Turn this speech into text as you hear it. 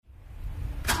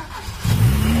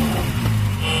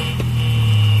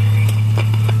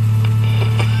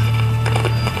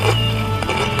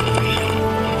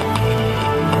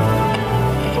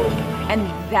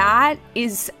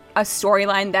is a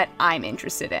storyline that I'm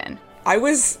interested in. I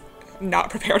was not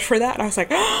prepared for that. I was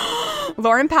like,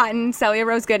 Lauren Patton, Celia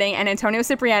Rose Gooding, and Antonio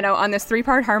Cipriano on this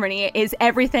 3-part harmony is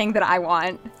everything that I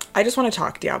want. I just want to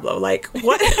talk Diablo. Like,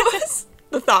 what was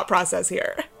the thought process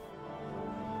here?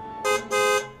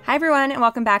 Hi, everyone, and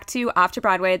welcome back to Off to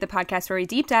Broadway, the podcast where we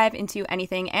deep dive into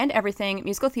anything and everything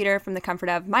musical theater from the comfort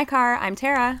of my car. I'm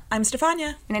Tara. I'm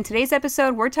Stefania. And in today's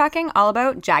episode, we're talking all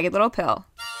about Jagged Little Pill.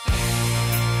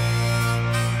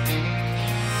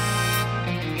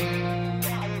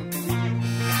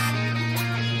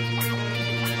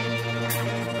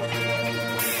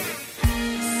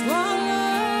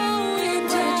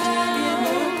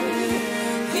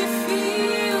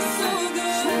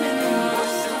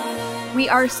 We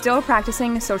are still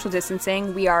practicing social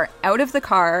distancing. We are out of the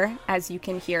car, as you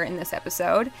can hear in this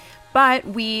episode, but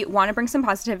we want to bring some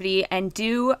positivity and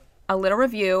do a little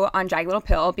review on Jagged Little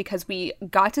Pill because we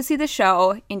got to see the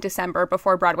show in December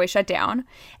before Broadway shut down.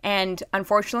 And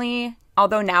unfortunately,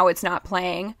 although now it's not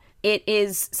playing, it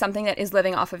is something that is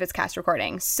living off of its cast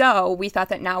recording. So we thought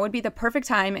that now would be the perfect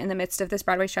time in the midst of this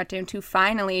Broadway shutdown to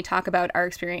finally talk about our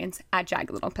experience at Jagged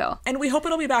Little Pill. And we hope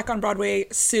it'll be back on Broadway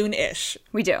soon-ish.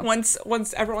 We do. Once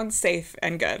everyone's safe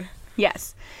and good.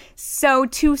 Yes. So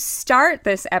to start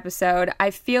this episode,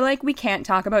 I feel like we can't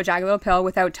talk about Jagged Little Pill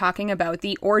without talking about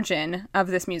the origin of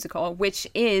this musical, which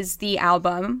is the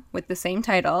album with the same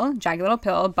title, Jagged Little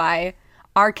Pill, by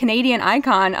our Canadian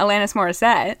icon, Alanis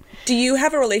Morissette. Do you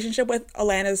have a relationship with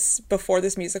Alanis before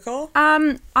this musical?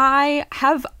 I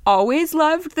have always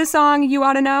loved the song You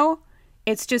Oughta Know.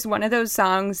 It's just one of those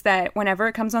songs that whenever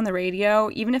it comes on the radio,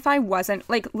 even if I wasn't,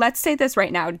 like, let's say this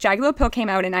right now, Jagged Little Pill came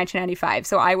out in 1995,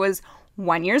 so I was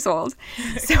 1 year old.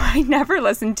 So I never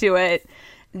listened to it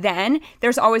then.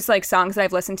 There's always, like, songs that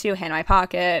I've listened to, Hand in My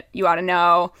Pocket, You Oughta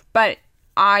Know, but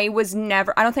I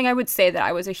don't think I would say that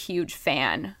I was a huge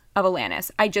fan of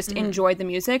Alanis. I just enjoyed the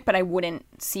music, but I wouldn't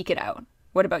seek it out.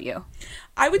 What about you?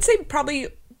 I would say probably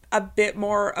a bit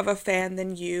more of a fan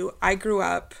than you. I grew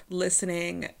up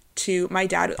listening to, my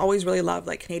dad always really loved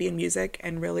like Canadian music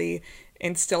and really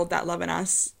instilled that love in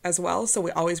us as well. So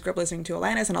we always grew up listening to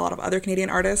Alanis and a lot of other Canadian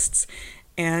artists.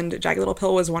 And Jagged Little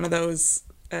Pill was one of those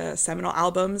seminal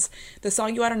albums. The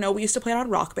song You Oughta Know, we used to play it on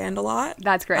Rock Band a lot.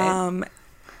 That's great.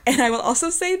 And I will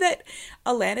also say that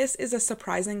Alanis is a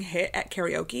surprising hit at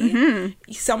karaoke.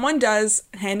 Mm-hmm. Someone does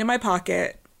Hand in My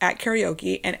Pocket at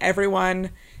karaoke and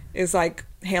everyone is like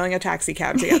hailing a taxi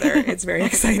cab together. It's very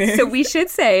exciting. So we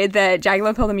should say that Jagged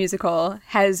Little Pill the musical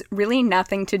has really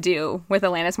nothing to do with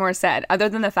Alanis Morissette other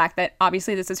than the fact that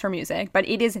obviously this is her music, but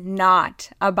it is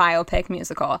not a biopic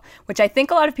musical, which I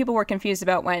think a lot of people were confused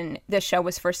about when this show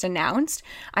was first announced.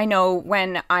 I know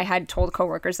when I had told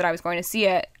coworkers that I was going to see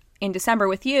it in December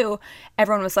with you,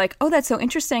 everyone was like, oh, that's so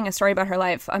interesting, a story about her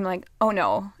life. I'm like, oh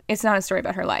no, it's not a story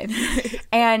about her life.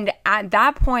 And at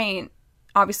that point,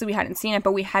 obviously we hadn't seen it,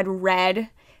 but we had read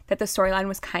that the storyline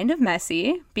was kind of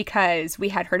messy because we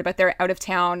had heard about their out of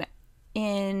town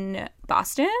in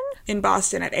Boston? In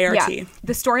Boston at ART. Yeah.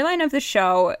 The storyline of the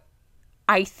show,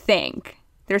 I think,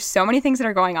 there's so many things that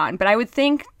are going on, but I would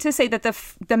think to say that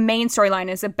the main storyline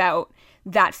is about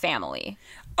that family.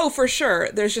 Oh, for sure.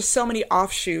 There's just so many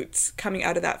offshoots coming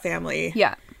out of that family.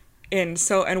 Yeah. And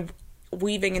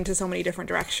weaving into so many different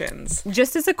directions.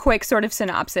 Just as a quick sort of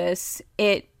synopsis,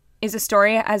 it is a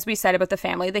story, as we said, about the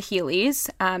family, the Healy's.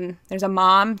 There's a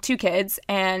mom, 2 kids,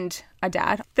 and a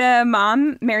dad. The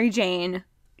mom, Mary Jane,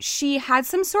 she had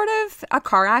some sort of a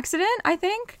car accident, I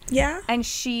think. Yeah. And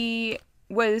she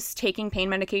was taking pain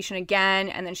medication again,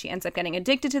 and then she ends up getting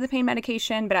addicted to the pain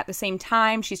medication, but at the same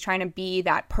time she's trying to be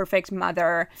that perfect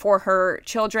mother for her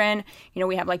children. You know,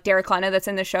 we have like Derek Lena that's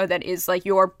in the show that is like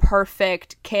your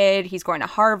perfect kid. He's going to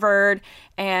Harvard.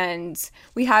 And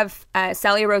we have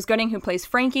Celia Rose Gooding, who plays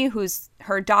Frankie, who's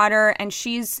her daughter, and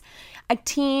she's a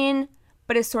teen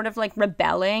but is sort of like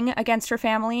rebelling against her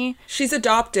family. She's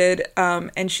adopted,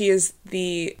 and she is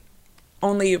the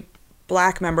only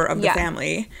Black member of the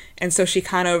family, and so she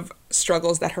kind of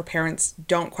struggles that her parents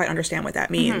don't quite understand what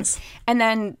that means. And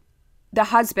then the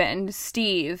husband,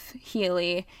 Steve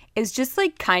Healy, is just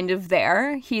like kind of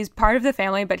there. He's part of the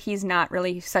family, but he's not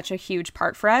really such a huge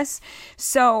part for us.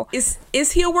 So is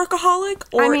he a workaholic,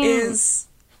 or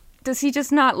does he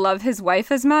just not love his wife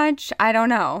as much? I don't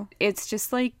know. It's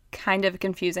just like kind of a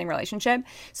confusing relationship.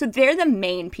 So they're the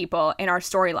main people in our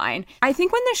storyline. I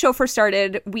think when the show first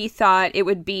started, we thought it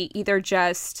would be either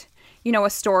just, you know, a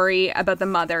story about the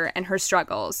mother and her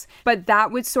struggles, but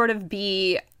that would sort of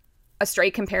be a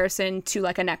straight comparison to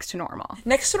like a Next to Normal.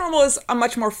 Next to Normal is a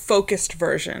much more focused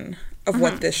version of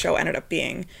what this show ended up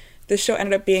being. the show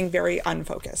ended up being very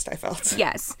unfocused, I felt.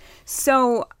 Yes.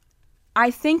 So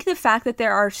I think the fact that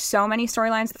there are so many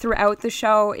storylines throughout the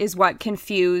show is what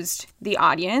confused the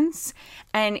audience.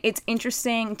 And it's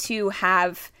interesting to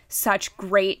have such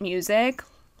great music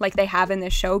like they have in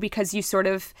this show, because you sort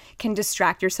of can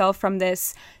distract yourself from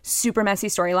this super messy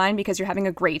storyline because you're having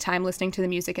a great time listening to the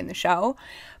music in the show.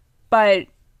 But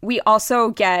we also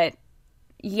get,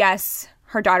 yes,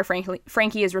 her daughter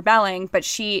Frankie is rebelling, but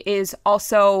she is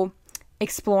also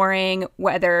exploring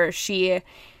whether she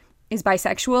is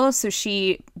bisexual. So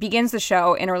she begins the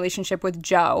show in a relationship with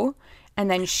Joe. And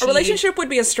then A relationship would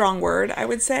be a strong word, I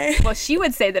would say. Well, she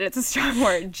would say that it's a strong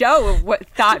word. Joe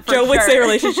thought for Joe would sure. say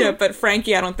relationship, but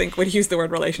Frankie, I don't think, would use the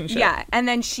word relationship. Yeah, and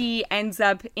then she ends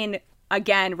up in,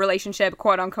 again, relationship,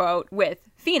 quote unquote, with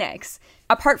Phoenix.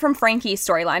 Apart from Frankie's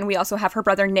storyline, we also have her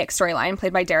brother Nick's storyline,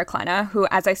 played by Derek Klena, who,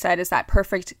 as I said, is that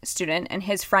perfect student, and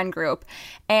his friend group.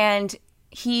 And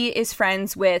he is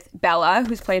friends with Bella,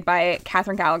 who's played by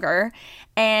Katherine Gallagher.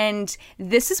 And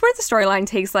this is where the storyline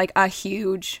takes like a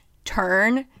huge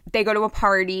turn. They go to a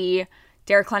party.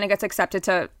 Derek Klena gets accepted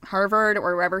to Harvard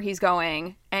or wherever he's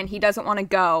going, and he doesn't want to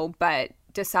go, but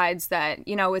decides that,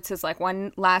 you know, it's his like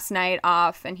one last night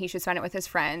off and he should spend it with his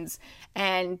friends.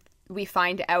 And we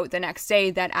find out the next day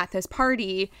that at this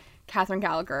party, Katherine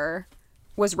Gallagher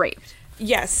was raped.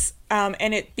 Yes,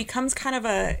 and it becomes kind of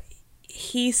a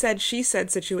he said, she said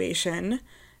situation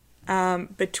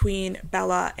between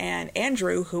Bella and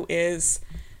Andrew, who is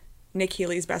Nick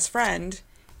Healy's best friend.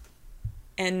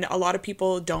 And a lot of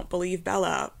people don't believe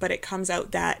Bella, but it comes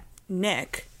out that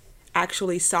Nick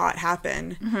actually saw it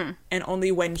happen. Mm-hmm. And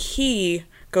only when he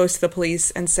goes to the police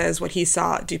and says what he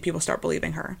saw do people start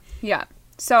believing her. Yeah.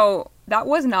 So that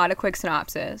was not a quick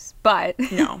synopsis, but...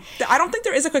 No. I don't think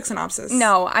there is a quick synopsis.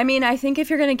 No. I mean, I think if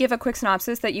you're going to give a quick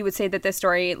synopsis, that you would say that this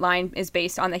storyline is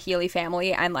based on the Healy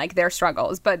family and, like, their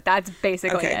struggles. But that's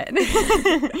basically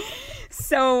it.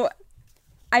 So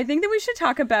I think that we should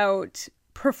talk about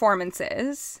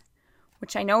performances,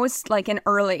 which I know is like an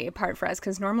early part for us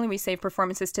because normally we save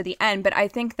performances to the end, but I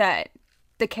think that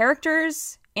the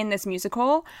characters in this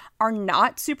musical are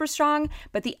not super strong,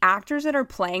 but the actors that are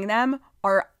playing them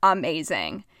are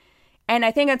amazing. And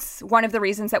I think that's one of the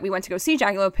reasons that we went to go see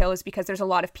Jagged Little Pill, is because there's a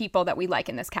lot of people that we like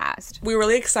in this cast. We're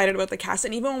really excited about the cast.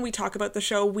 And even when we talk about the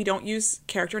show, we don't use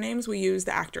character names, we use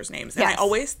the actors' names. And yes. I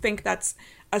always think that's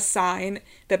a sign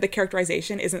that the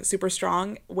characterization isn't super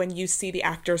strong when you see the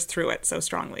actors through it so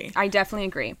strongly. I definitely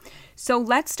agree. So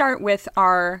let's start with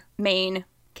our main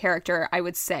character, I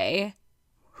would say,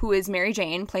 who is Mary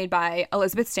Jane, played by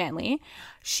Elizabeth Stanley.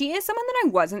 She is someone that I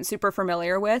wasn't super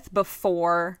familiar with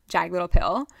before Jagged Little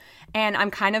Pill. And I'm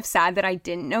kind of sad that I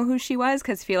didn't know who she was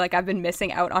because I feel like I've been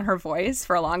missing out on her voice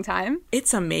for a long time.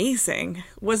 It's amazing.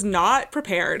 Was not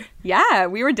prepared. Yeah,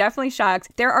 we were definitely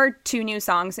shocked. There are 2 new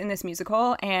songs in this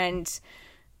musical, and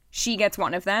she gets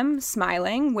one of them,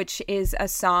 Smiling, which is a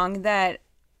song that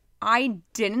I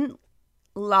didn't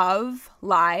love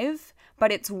live,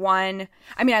 but it's one,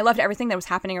 I mean, I loved everything that was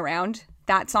happening around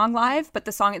that song live, but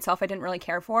the song itself I didn't really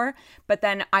care for. But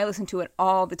then I listen to it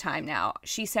all the time now.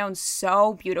 She sounds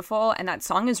so beautiful, and that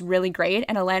song is really great.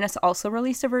 And Alanis also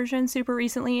released a version super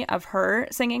recently of her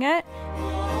singing it.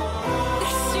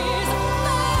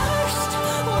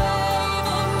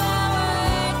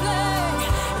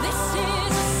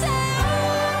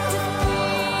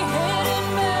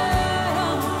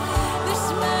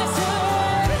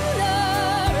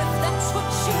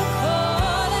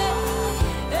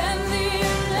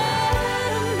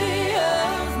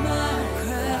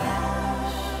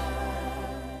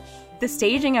 The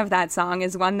staging of that song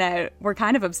is one that we're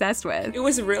kind of obsessed with. It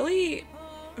was really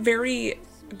very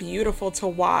beautiful to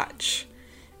watch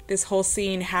this whole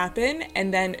scene happen.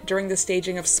 And then during the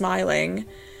staging of Smiling,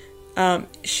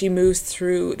 she moves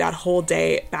through that whole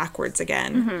day backwards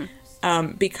again.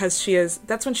 Mm-hmm. Because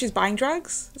that's when she's buying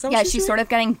drugs? Is that what she's sort of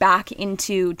getting back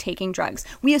into taking drugs.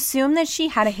 We assume that she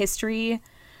had a history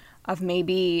of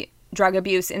maybe drug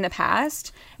abuse in the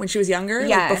past. When she was younger?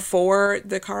 Yeah. Like before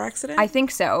the car accident? I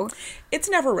think so. It's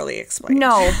never really explained.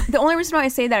 No. The only reason why I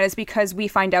say that is because we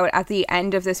find out at the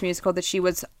end of this musical that she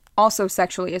was also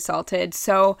sexually assaulted.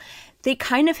 So they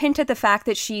kind of hint at the fact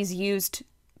that she's used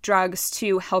drugs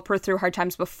to help her through hard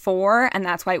times before, and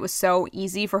that's why it was so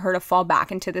easy for her to fall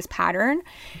back into this pattern,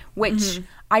 which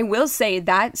I will say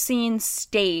that scene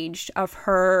staged of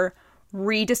her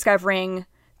rediscovering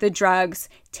the drugs,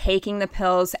 taking the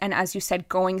pills, and as you said,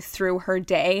 going through her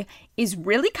day is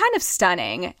really kind of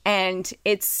stunning. And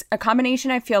it's a combination,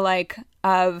 I feel like,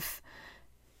 of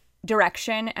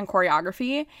direction and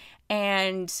choreography.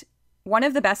 And one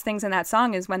of the best things in that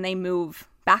song is when they move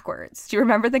backwards. Do you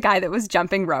remember the guy that was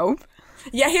jumping rope?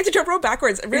 Yeah, he had to jump rope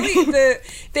backwards. Really,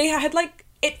 they had like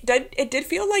it did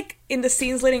feel like in the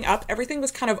scenes leading up, everything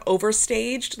was kind of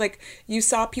overstaged. Like you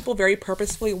saw people very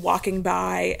purposefully walking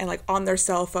by and like on their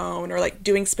cell phone or like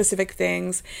doing specific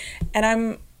things,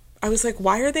 and I was like,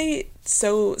 why are they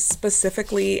so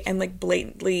specifically and like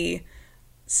blatantly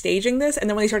staging this? And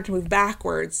then when they started to move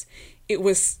backwards, it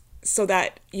was so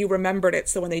that you remembered it.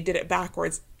 So when they did it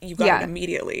backwards, you got it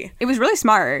immediately. It was really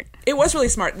smart. It was really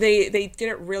smart. They did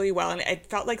it really well. And it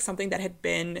felt like something that had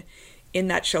been in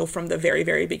that show from the very,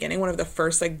 very beginning. One of the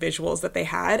first like visuals that they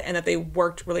had, and that they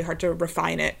worked really hard to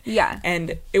refine it. Yeah.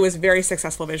 And it was very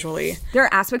successful visually. There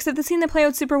are aspects of the scene that play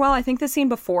out super well. I think the scene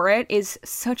before it is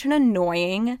such an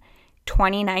annoying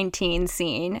 2019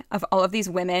 scene of all of these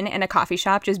women in a coffee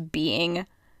shop just being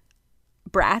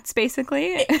brats,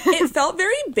 basically. It felt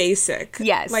very basic.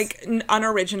 Yes. Like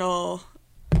unoriginal.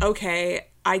 Okay,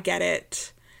 I get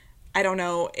it. I don't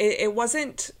know. It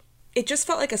wasn't... It just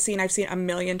felt like a scene I've seen a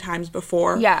million times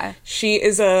before. Yeah. She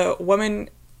is a woman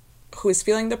who is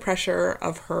feeling the pressure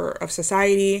of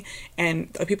society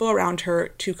and the people around her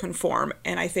to conform.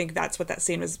 And I think that's what that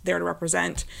scene was there to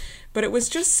represent. But it was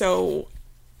just so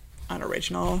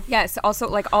unoriginal. Yes, also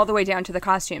like all the way down to the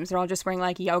costumes. They're all just wearing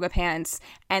like yoga pants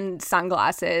and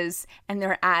sunglasses, and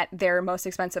they're at their most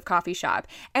expensive coffee shop.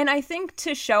 And I think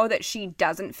to show that she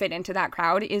doesn't fit into that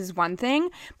crowd is one thing,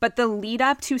 but the lead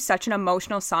up to such an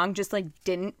emotional song just like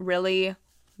didn't really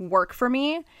work for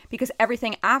me, because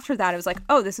everything after that, I was like,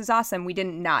 oh, this is awesome. We did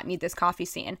not need this coffee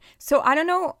scene. So I don't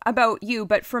know about you,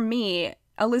 but for me,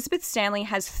 Elizabeth Stanley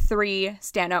has 3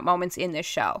 standout moments in this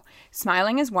show.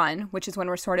 Smiling is one, which is when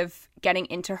we're sort of getting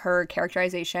into her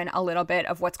characterization a little bit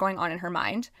of what's going on in her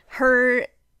mind. Her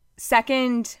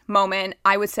second moment,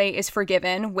 I would say, is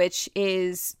Forgiven, which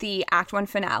is the Act 1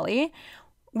 finale.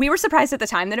 We were surprised at the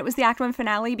time that it was the Act 1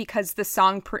 finale because the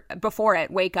song before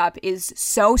it, Wake Up, is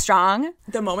so strong.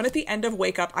 The moment at the end of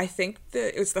Wake Up, I think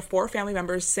it was the 4 family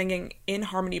members singing in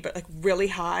harmony, but like really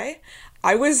high.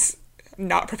 I was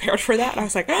not prepared for that. And I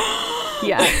was like,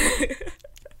 yeah.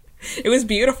 It was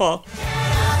beautiful.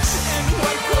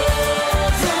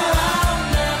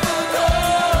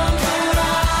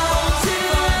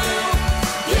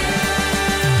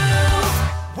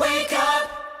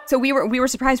 So we were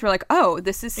surprised. We're like, oh,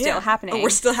 this is still happening. Oh, we're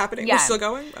still happening. Yeah. We're still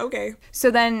going. Okay. So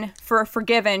then for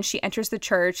Forgiven, she enters the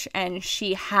church and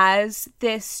she has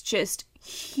this just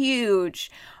huge,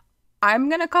 I'm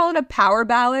going to call it a power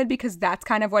ballad because that's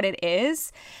kind of what it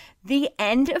is. The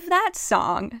end of that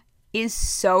song is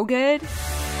so good.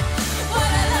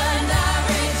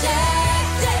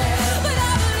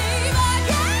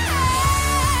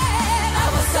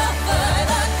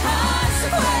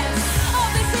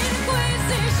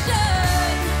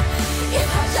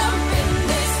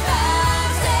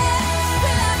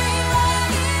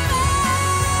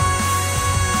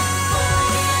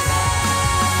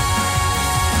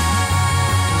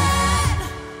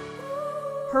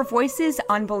 Her voice is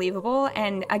unbelievable,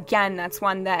 and again, that's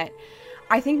one that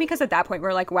I think because at that point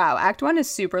we're like, wow, Act 1 is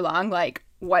super long, like,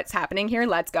 what's happening here?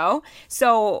 Let's go.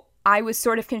 So I was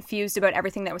sort of confused about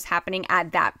everything that was happening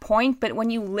at that point, but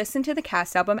when you listen to the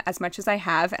cast album as much as I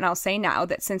have, and I'll say now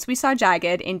that since we saw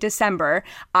Jagged in December,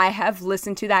 I have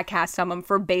listened to that cast album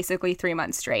for basically 3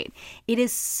 months straight. It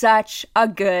is such a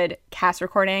good cast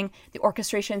recording. The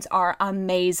orchestrations are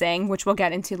amazing, which we'll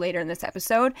get into later in this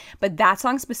episode, but that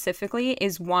song specifically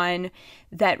is one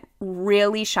that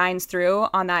really shines through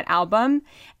on that album,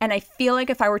 and I feel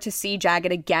like if I were to see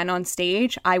Jagged again on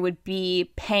stage, I would be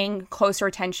paying closer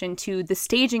attention to the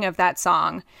staging of that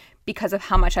song because of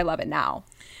how much I love it now.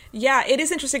 Yeah, it is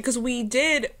interesting because we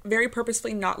did very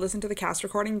purposefully not listen to the cast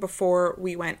recording before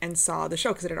we went and saw the show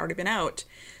because it had already been out.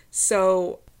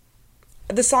 So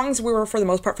the songs we were for the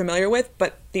most part familiar with,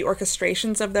 but the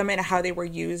orchestrations of them and how they were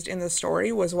used in the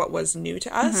story was what was new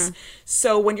to us. Mm-hmm.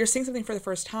 So when you're seeing something for the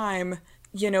first time,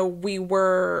 you know, we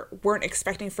weren't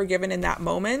expecting Forgiven in that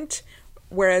moment,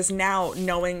 whereas now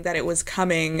knowing that it was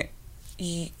coming,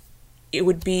 it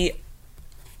would be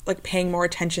like paying more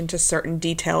attention to certain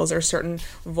details or certain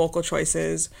vocal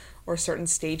choices or certain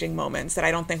staging moments that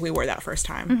I don't think we were that first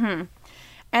time. Mm-hmm.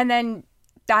 And then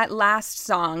that last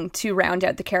song to round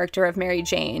out the character of Mary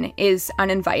Jane is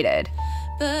Uninvited.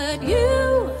 But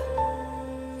you're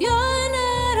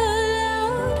not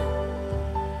allowed.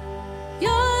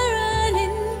 You're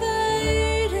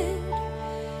uninvited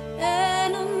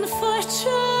and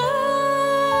unfortunate.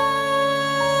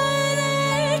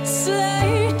 It's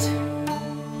late.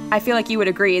 I feel like you would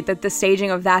agree that the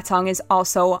staging of that song is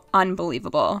also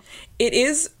unbelievable. It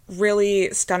is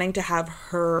really stunning to have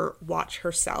her watch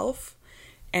herself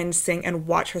and sing and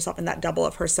watch herself in that double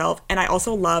of herself. And I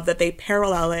also love that they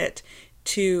parallel it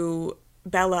to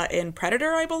Bella in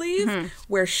Predator, I believe,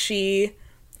 where she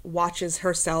watches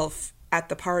herself at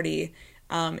the party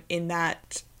in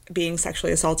that being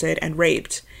sexually assaulted and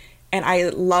raped. And I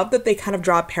love that they kind of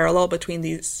draw a parallel between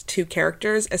these two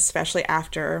characters, especially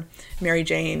after Mary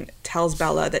Jane tells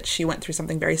Bella that she went through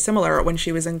something very similar when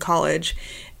she was in college,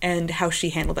 and how she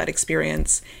handled that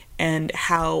experience, and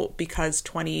how, because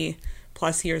 20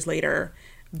 plus years later,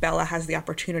 Bella has the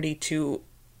opportunity to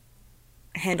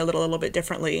handle it a little bit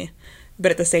differently,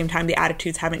 but at the same time the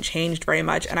attitudes haven't changed very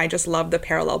much. And I just love the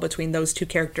parallel between those two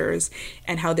characters,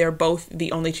 and how they're both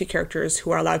the only two characters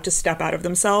who are allowed to step out of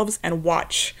themselves and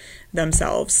watch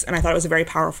themselves. And I thought it was a very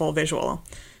powerful visual,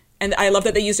 and I love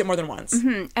that they used it more than once.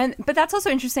 But that's also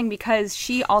interesting because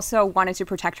she also wanted to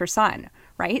protect her son,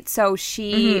 right? So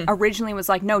she originally was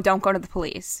like, no, don't go to the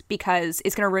police because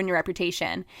it's going to ruin your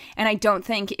reputation. And I don't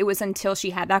think it was until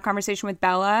she had that conversation with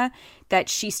Bella that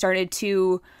she started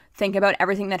to think about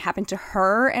everything that happened to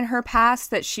her in her past,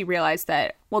 that she realized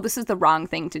that, well, this is the wrong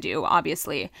thing to do,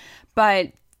 obviously.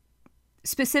 But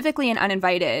specifically in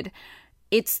Uninvited,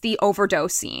 it's the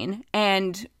overdose scene,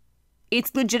 and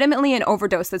it's legitimately an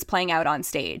overdose that's playing out on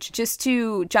stage. Just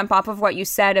to jump off of what you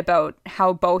said about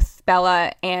how both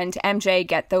Bella and MJ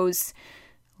get those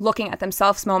looking at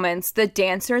themselves moments, the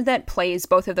dancer that plays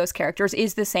both of those characters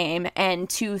is the same. And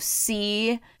to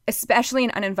see, especially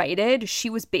in Uninvited, she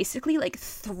was basically like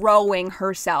throwing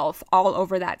herself all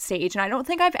over that stage. And I don't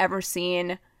think I've ever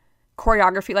seen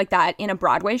choreography like that in a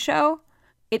Broadway show.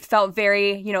 It felt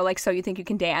very, you know, like So You Think You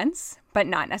Can Dance, but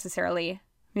not necessarily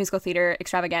musical theater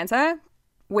extravaganza,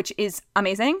 which is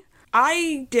amazing.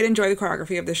 I did enjoy the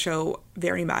choreography of the show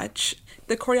very much.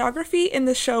 The choreography in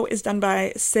the show is done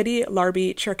by Sidi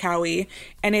Larbi Cherkaoui,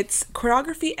 and it's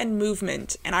choreography and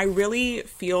movement, and I really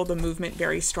feel the movement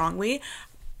very strongly.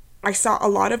 I saw a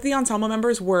lot of the ensemble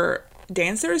members were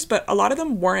dancers, but a lot of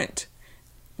them weren't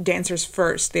dancers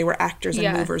first. They were actors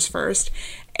and movers first.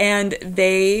 And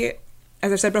they,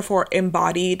 as I've said before,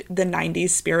 embodied the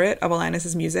 90s spirit of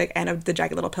Alanis' music and of the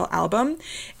Jagged Little Pill album,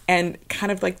 and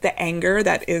kind of like the anger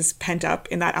that is pent up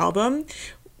in that album.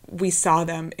 We saw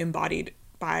them embodied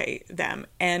by them,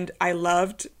 and I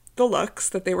loved the looks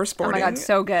that they were sporting. Oh my god,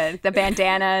 so good. The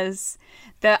bandanas,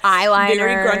 the eyeliner,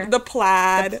 very the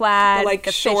plaid, the like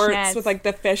the shorts fishnets. with like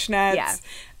the fishnets.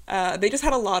 Yeah. They just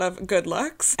had a lot of good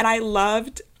looks, and I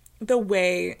loved the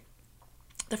way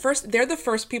they're the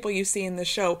first people you see in the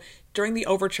show during the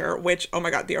overture, which, oh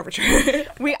my god, the overture.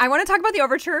 I want to talk about the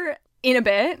overture in a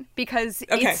bit because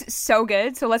it's so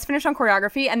good. So let's finish on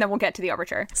choreography and then we'll get to the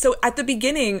overture. So at the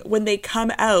beginning, when they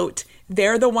come out,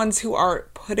 they're the ones who are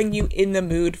putting you in the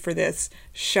mood for this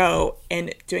show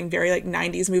and doing very like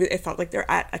 90s movies. It felt like they're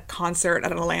at a concert,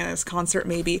 at an Alanis concert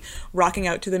maybe, rocking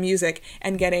out to the music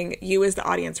and getting you as the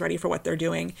audience ready for what they're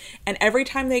doing. And every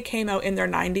time they came out in their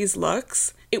 90s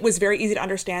looks, it was very easy to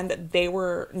understand that they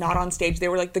were not on stage. They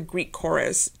were like the Greek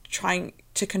chorus trying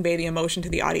to convey the emotion to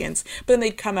the audience. But then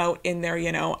they'd come out in their,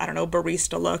 you know, I don't know,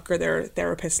 barista look or their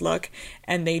therapist look,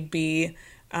 and they'd be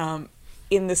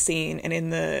in the scene and in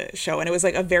the show. And it was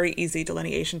like a very easy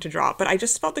delineation to draw. But I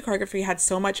just felt the choreography had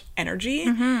so much energy,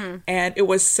 and it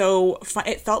was so fun.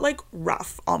 It felt like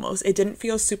rough almost. It didn't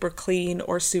feel super clean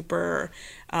or super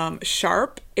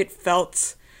sharp. It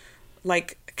felt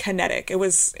like kinetic.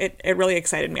 It really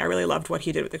excited me. I really loved what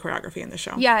he did with the choreography in the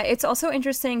show. Yeah, it's also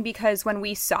interesting because when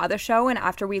we saw the show and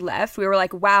after we left, we were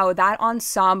like, wow, that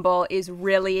ensemble is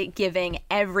really giving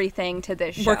everything to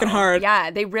this show. Working hard.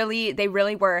 Yeah, they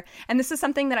really were. And this is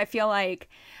something that I feel like,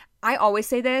 I always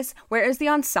say this, where is the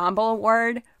ensemble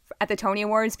award at the Tony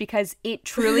Awards? Because it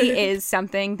truly is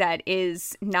something that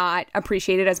is not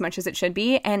appreciated as much as it should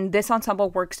be. And this ensemble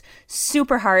works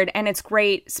super hard, and it's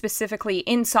great specifically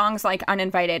in songs like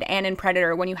Uninvited and in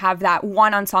Predator when you have that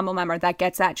one ensemble member that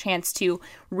gets that chance to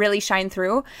really shine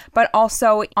through. But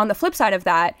also on the flip side of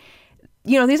that,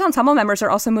 you know, these ensemble members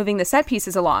are also moving the set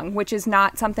pieces along, which is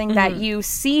not something that you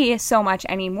see so much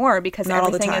anymore because not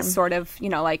everything is sort of, you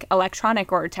know, like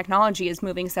electronic or technology is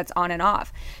moving sets on and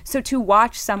off. So to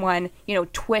watch someone, you know,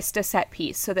 twist a set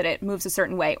piece so that it moves a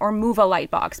certain way or move a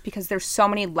light box, because there's so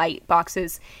many light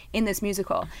boxes in this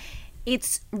musical,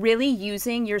 it's really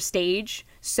using your stage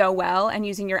so well and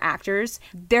using your actors.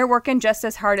 They're working just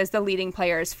as hard as the leading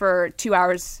players for 2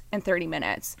 hours and 30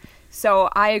 minutes. So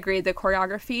I agree, the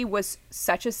choreography was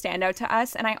such a standout to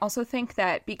us. And I also think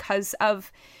that because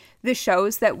of the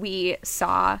shows that we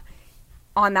saw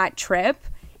on that trip,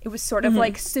 it was sort of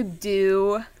like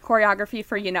subdue choreography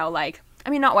for, you know, like, I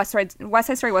mean, not West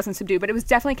Side Story wasn't subdued, but it was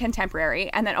definitely contemporary.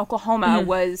 And then Oklahoma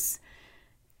was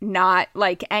not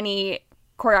like any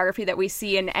choreography that we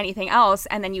see in anything else,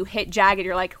 and then you hit Jagged,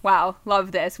 you're like, wow,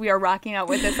 love this. We are rocking out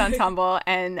with this ensemble,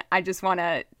 and I just want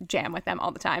to jam with them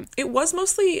all the time. It was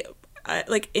mostly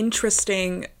like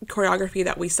interesting choreography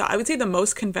that we saw. I would say the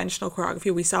most conventional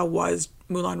choreography we saw was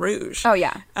Moulin Rouge. Oh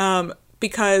yeah.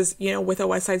 Because, you know, with a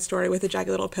West Side Story, with a Jagged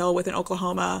Little Pill, with an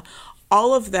Oklahoma,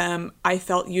 all of them I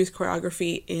felt used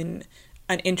choreography in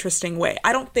an interesting way.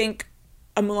 I don't think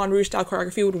a Moulin Rouge style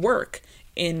choreography would work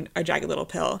in a Jagged Little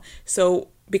Pill. So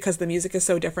because the music is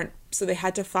so different, so they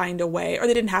had to find a way, or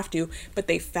they didn't have to, but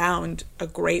they found a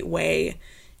great way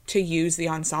to use the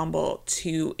ensemble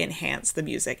to enhance the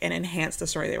music and enhance the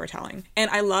story they were telling. And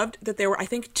I loved that there were, I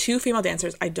think, 2 female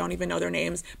dancers, I don't even know their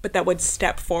names, but that would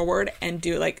step forward and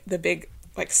do like the big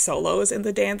like solos in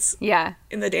the dance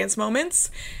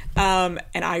moments. And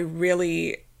I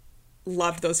really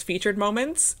loved those featured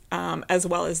moments, as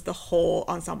well as the whole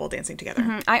ensemble dancing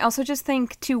together. I also just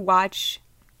think to watch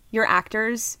your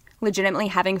actors legitimately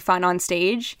having fun on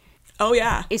stage Oh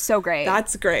yeah, is so great.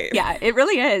 That's great. Yeah, it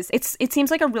really is. It seems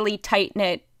like a really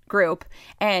tight-knit group,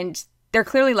 and they're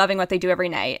clearly loving what they do every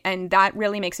night, and that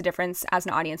really makes a difference as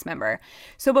an audience member.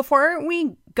 So before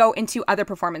we go into other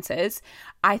performances,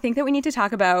 I think that we need to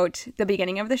talk about the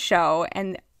beginning of the show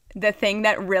and the thing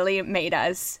that really made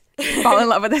us fall in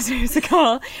love with this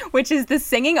musical, which is the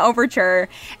singing overture.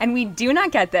 And we do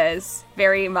not get this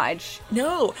very much.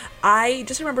 No, I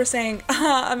just remember saying,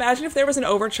 imagine if there was an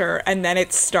overture and then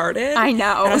it started. I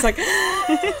know. And I was like,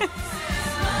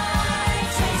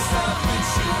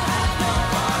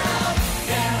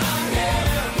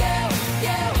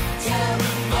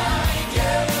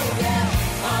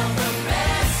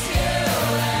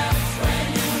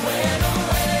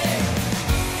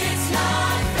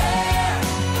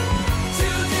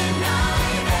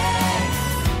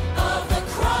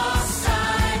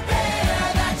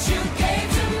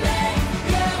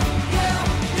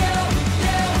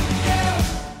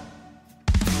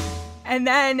 And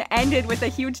then ended with a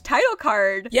huge title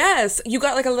card. yes, you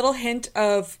got like a little hint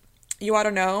of You Ought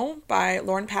to Know by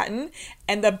Lauren Patton,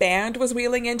 and the band was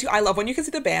wheeling into, I love when you can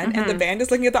see the band, and the band is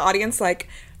looking at the audience like,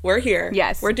 we're here.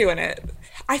 Yes. We're doing it.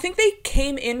 I think they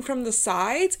came in from the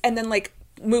sides and then like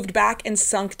moved back and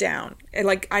sunk down. And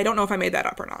like, I don't know if I made that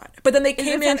up or not. But then they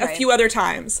came in a few other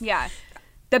times. Yeah.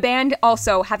 The band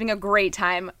also having a great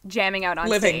time jamming out on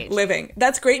stage. Living.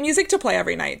 That's great music to play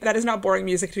every night. That is not boring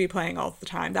music to be playing all the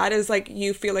time. That is like,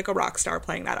 you feel like a rock star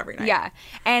playing that every night. Yeah.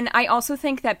 And I also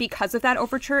think that because of that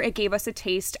overture, it gave us a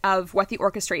taste of what the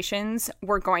orchestrations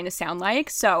were going to sound like.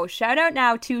 So shout out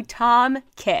now to Tom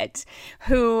Kitt,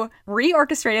 who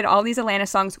reorchestrated all these Alanis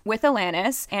songs with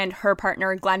Alanis and her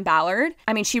partner Glenn Ballard.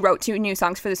 I mean, she wrote 2 new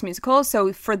songs for this musical,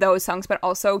 so for those songs, but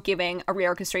also giving a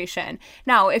reorchestration.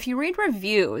 Now, if you read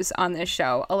reviews on this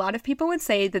show, a lot of people would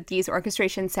say that these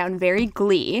orchestrations sound very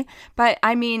Glee, but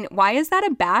I mean, why is that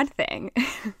a bad thing?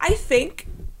 I think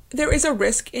there is a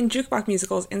risk in jukebox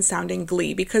musicals in sounding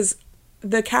Glee, because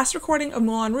the cast recording of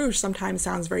Moulin Rouge sometimes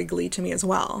sounds very Glee to me as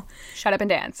well. Shut up and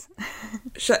dance.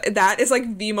 That is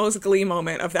like the most Glee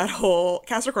moment of that whole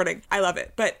cast recording. I love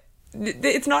it. But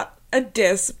it's not a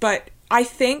diss, but I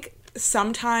think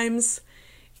sometimes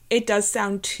it does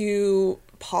sound too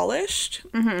polished.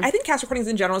 I think cast recordings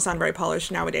in general sound very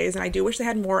polished nowadays, and I do wish they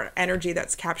had more energy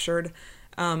that's captured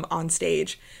on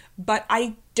stage. But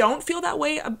I don't feel that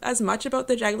way as much about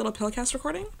the Jagged Little Pill cast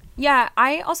recording. Yeah,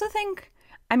 I also think,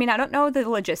 I mean, I don't know the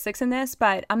logistics in this,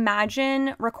 but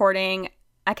imagine recording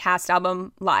a cast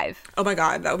album live. Oh my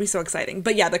god, that would be so exciting.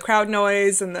 But yeah, the crowd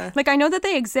noise and the... Like, I know that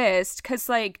they exist because,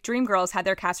 like, Dreamgirls had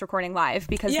their cast recording live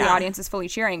because the audience is fully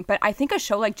cheering. But I think a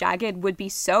show like Jagged would be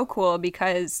so cool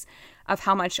because of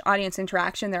how much audience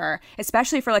interaction there are,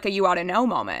 especially for, like, a You Ought to Know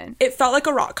moment. It felt like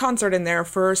a rock concert in there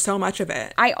for so much of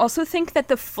it. I also think that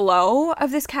the flow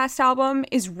of this cast album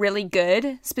is really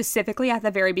good, specifically at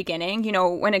the very beginning. You know,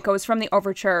 when it goes from the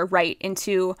overture right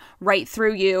into Right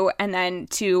Through You and then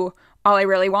to All I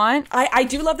Really Want. I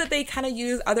do love that they kind of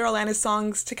use other Alanis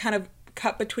songs to kind of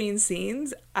cut between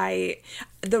scenes.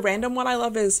 The random one I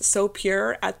love is So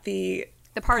Pure at the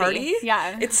party.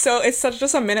 Yeah. It's such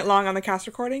just a minute long on the cast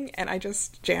recording, and I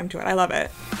just jam to it. I love it.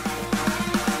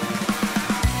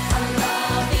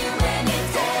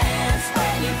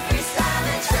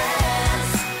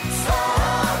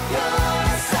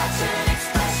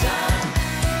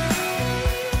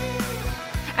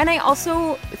 And I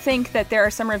also think that there are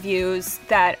some reviews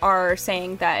that are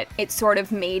saying that it sort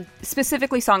of made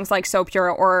specifically songs like So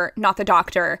Pure or Not the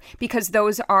Doctor, because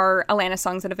those are Alanis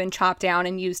songs that have been chopped down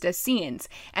and used as scenes.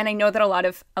 And I know that a lot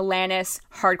of Alanis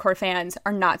hardcore fans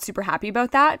are not super happy about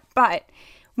that, but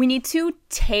we need to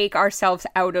take ourselves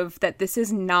out of that. This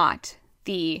is not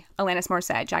the Alanis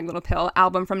Morissette Jagged Little Pill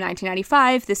album from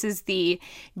 1995. This is the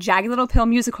Jagged Little Pill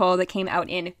musical that came out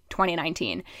in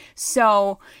 2019.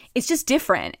 So it's just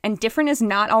different, and different is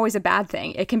not always a bad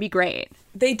thing. It can be great.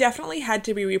 They definitely had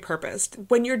to be repurposed.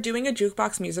 When you're doing a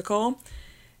jukebox musical,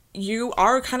 you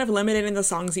are kind of limited in the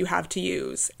songs you have to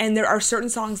use. And there are certain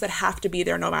songs that have to be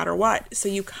there no matter what. So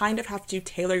you kind of have to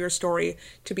tailor your story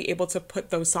to be able to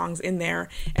put those songs in there.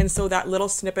 And so that little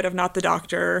snippet of Not the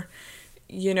Doctor,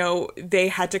 you know, they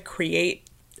had to create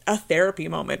a therapy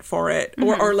moment for it.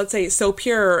 Or let's say So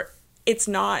Pure, it's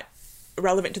not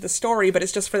relevant to the story, but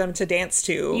it's just for them to dance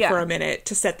to for a minute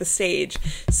to set the stage.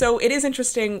 So it is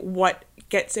interesting what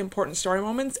gets important story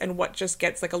moments and what just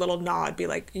gets like a little nod, be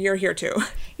like, you're here too.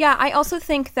 Yeah, I also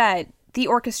think that the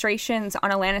orchestrations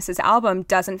on Alanis's album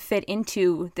doesn't fit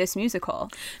into this musical.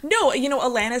 No, you know,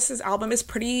 Alanis's album is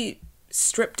pretty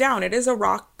stripped down. It is a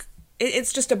rock.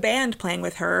 It's just a band playing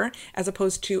with her as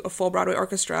opposed to a full Broadway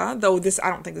orchestra, though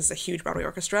I don't think this is a huge Broadway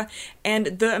orchestra.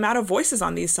 And the amount of voices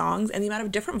on these songs and the amount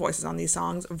of different voices on these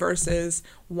songs versus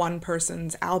one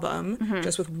person's album,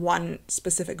 just with one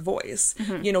specific voice.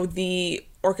 You know, the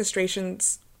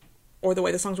orchestrations or the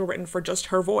way the songs were written for just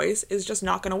her voice is just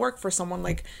not going to work for someone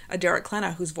like a Derek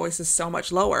Klena, whose voice is so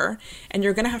much lower. And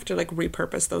you're going to have to like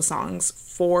repurpose those songs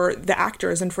for the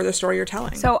actors and for the story you're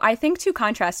telling. So I think to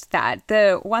contrast that,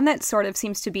 the one that sort of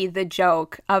seems to be the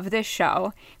joke of this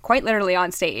show, quite literally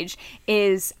on stage,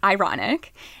 is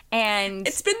Ironic. And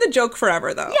it's been the joke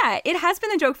forever, though. Yeah, it has been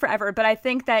the joke forever. But I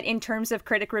think that in terms of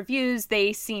critic reviews,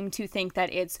 they seem to think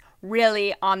that it's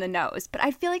really on the nose. But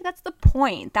I feel like that's the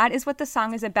point. That is what the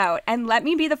song is about. And let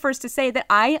me be the first to say that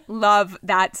I love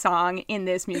that song in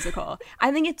this musical.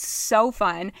 I think it's so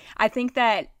fun. I think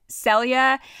that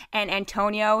Celia and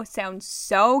Antonio sound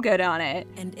so good on it.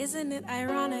 And isn't it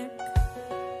ironic?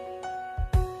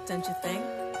 Don't you think?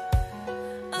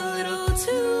 A little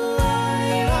too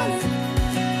ironic.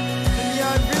 Yeah,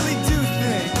 I really do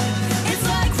think It's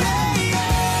like rain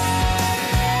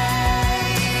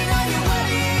on your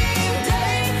wedding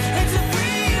day. It's a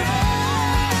free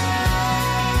ride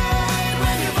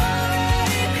when you've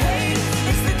already paid.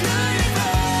 It's the good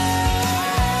advice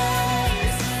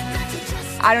that you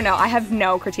just I don't know. I have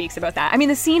no critiques about that. I mean,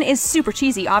 the scene is super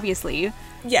cheesy, obviously.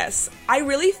 Yes, I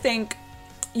really think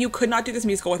you could not do this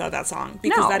musical without that song,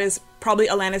 because No. that is probably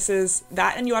Alanis's,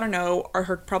 that and You Oughta Know are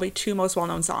her probably two most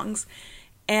well-known songs.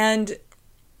 And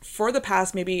for the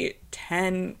past maybe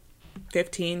 10,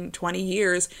 15, 20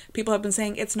 years, people have been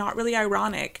saying it's not really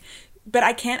ironic. But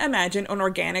I can't imagine an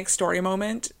organic story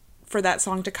moment for that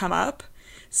song to come up.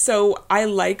 So I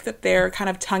like that they're kind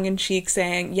of tongue-in-cheek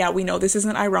saying, yeah, we know this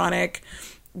isn't ironic,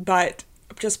 but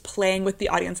just playing with the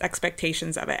audience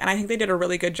expectations of it. And I think they did a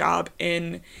really good job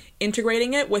in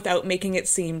integrating it without making it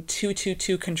seem too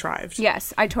contrived.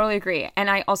 Yes, I totally agree. And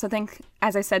I also think,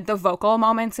 as I said, the vocal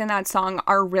moments in that song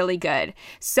are really good.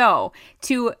 So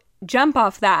to jump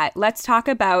off that, let's talk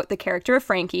about the character of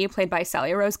Frankie, played by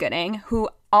Celia Rose Gooding, who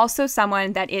also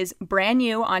someone that is brand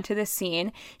new onto this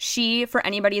scene. She, for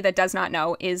anybody that does not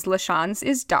know, is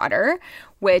LaChanze's daughter,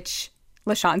 which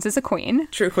LaChanze is a queen.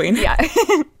 True queen. Yeah.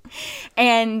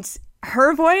 And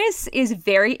her voice is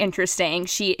very interesting.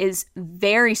 She is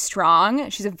very strong.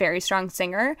 She's a very strong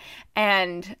singer,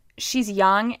 and she's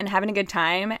young and having a good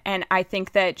time. And I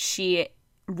think that she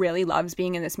really loves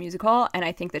being in this musical. And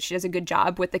I think that she does a good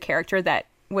job with the character that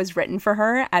was written for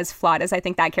her, as flawed as I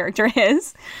think that character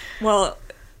is. Well,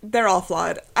 they're all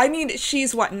flawed. I mean,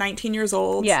 she's 19 years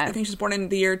old? Yeah. I think she's born in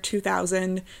the year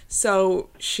 2000. So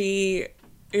she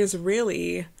is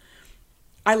really...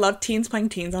 I love teens playing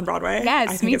teens on Broadway. Yes,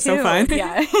 I think me it's too. so fun.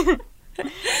 Yeah.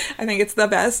 I think it's the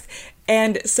best.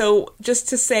 And so just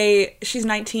to say, she's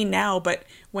 19 now, but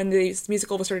when this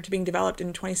musical was started to being developed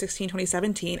in 2016,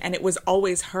 2017, and it was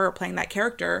always her playing that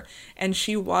character, and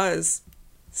she was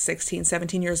 16,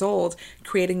 17 years old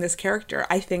creating this character,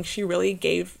 I think she really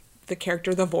gave the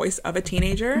character the voice of a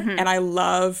teenager. And I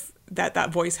love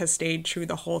that voice has stayed true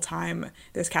the whole time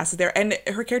this cast is there. And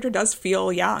her character does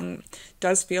feel young,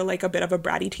 does feel like a bit of a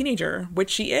bratty teenager, which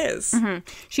she is.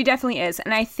 She definitely is.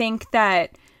 And I think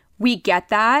that we get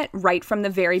that right from the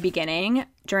very beginning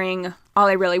during All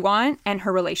I Really Want, and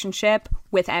her relationship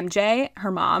with MJ,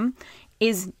 her mom,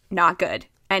 is not good.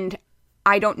 And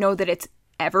I don't know that it's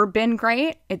ever been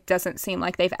great. It doesn't seem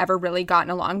like they've ever really gotten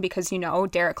along because, you know,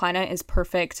 Derek Klena is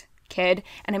perfect kid,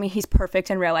 and I mean, he's perfect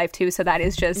in real life too, so that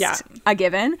is just a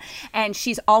given. And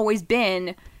she's always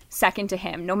been second to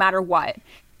him no matter what.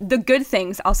 The good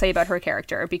things I'll say about her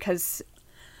character, because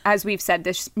as we've said,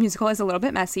 this musical is a little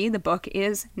bit messy. The book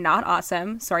is not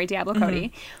awesome. Sorry, Diablo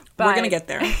Cody. We're going to get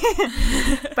there.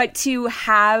 But to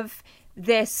have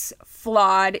this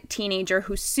flawed teenager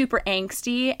who's super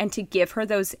angsty and to give her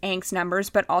those angst numbers,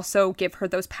 but also give her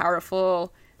those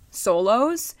powerful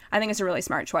solos, I think is a really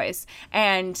smart choice.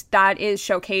 And that is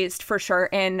showcased for sure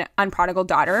in Unprodigal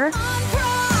Daughter.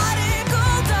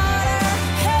 Unprodigal daughter,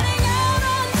 heading out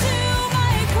onto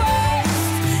my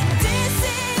quest.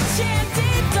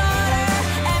 Disenchanted daughter,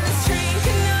 and this train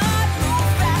cannot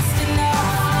move fast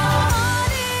enough.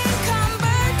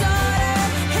 Unencumbered daughter,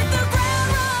 hit the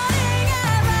ground running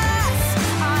at last.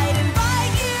 I'd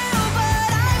invite you,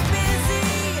 but I'm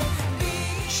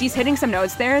busy. She's hitting some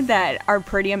notes there that are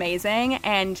pretty amazing.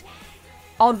 And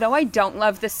although I don't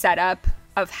love the setup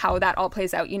of how that all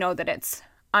plays out, you know, that it's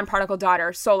on Prodigal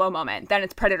Daughter, solo moment, then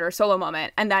it's Predator, solo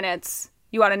moment, and then it's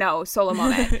You Oughta Know, solo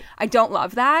moment. I don't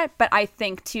love that, but I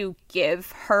think to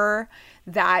give her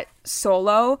that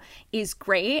solo is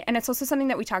great. And it's also something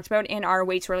that we talked about in our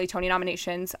Way Too Early Tony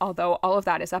nominations, although all of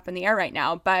that is up in the air right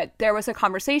now. But there was a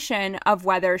conversation of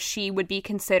whether she would be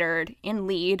considered in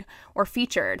lead or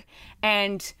featured.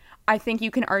 And I think you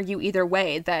can argue either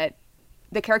way that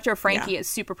the character of Frankie is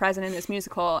super present in this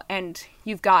musical, and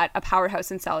you've got a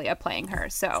powerhouse in Celia playing her.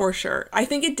 So For sure. I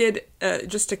think it did,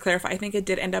 just to clarify, I think it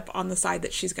did end up on the side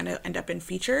that she's going to end up in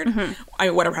featured. I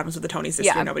mean, whatever happens with the Tonys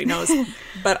this year, nobody knows.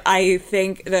 But I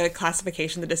think the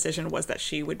classification, the decision was that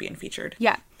she would be in featured.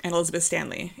 Yeah. And Elizabeth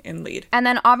Stanley in lead. And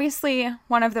then obviously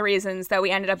one of the reasons that we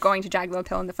ended up going to Jagged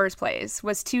Pill in the first place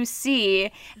was to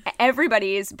see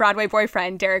everybody's Broadway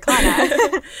boyfriend, Derek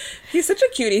Lana, He's such a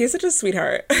cutie. He's such a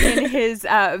sweetheart. in his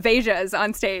Vejas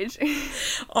on stage.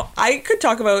 Oh, I could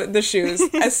talk about the shoes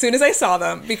as soon as I saw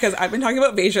them because I've been talking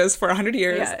about Vejas for 100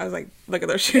 years. Yeah. I was like, look at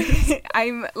those shoes.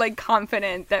 I'm like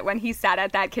confident that when he sat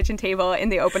at that kitchen table in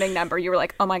the opening number, you were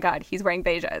like, oh my God, he's wearing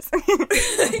Vejas.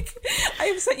 Like,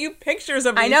 I've sent you pictures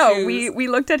of these I know. shoes. We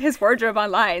looked at his wardrobe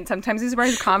online. Sometimes he's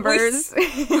wearing Converse.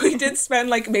 We did spend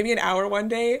like maybe an hour one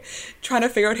day trying to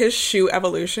figure out his shoe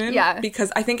evolution. Yeah.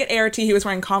 Because I think at ART he was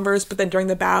wearing Converse, but then during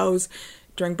the bows,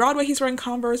 during Broadway he's wearing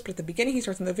Converse, but at the beginning he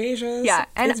starts in the Vejas. Yeah,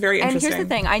 it's very interesting. And here's the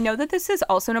thing. I know that this is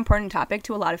also an important topic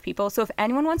to a lot of people. So if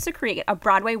anyone wants to create a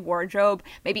Broadway wardrobe,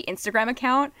 maybe Instagram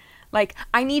account, like,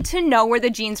 I need to know where the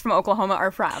jeans from Oklahoma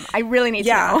are from. I really need to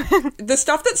know. The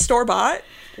stuff that's store-bought,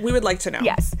 we would like to know.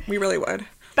 Yes. We really would.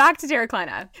 Back to Derek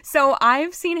Lana. So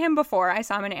I've seen him before. I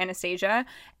saw him in Anastasia,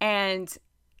 and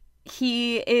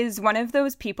he is one of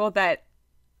those people that,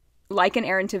 like an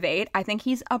Aaron Tveit, I think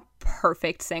he's a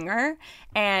perfect singer,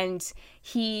 and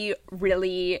he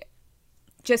really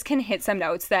just can hit some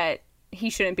notes that he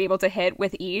shouldn't be able to hit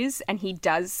with ease, and he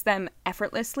does them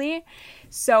effortlessly.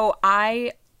 So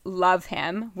I love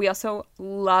him. We also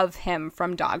love him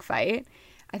from Dogfight.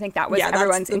 I think that was Yeah, that's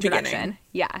everyone's the introduction. beginning.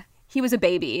 Yeah. He was a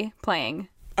baby playing.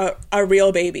 A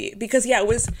real baby. Because, yeah, it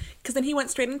was... Because then he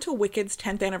went straight into Wicked's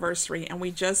 10th anniversary, and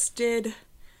we just did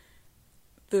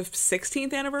the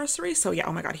 16th anniversary. So, yeah,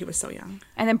 oh my God, he was so young.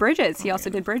 And then Bridges. He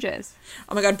also did Bridges.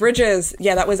 Oh my God, Bridges.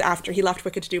 Yeah, that was after. He left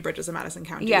Wicked to do Bridges in Madison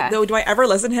County. Yeah. Though, do I ever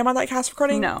listen to him on that cast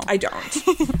recording? No. I don't.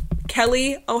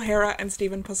 Kelly O'Hara and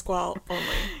Stephen Pasquale only.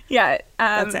 Yeah.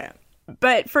 That's it.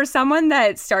 But for someone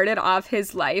that started off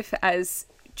his life as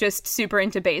just super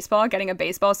into baseball, getting a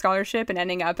baseball scholarship and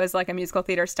ending up as like a musical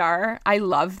theater star, I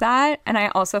love that. And I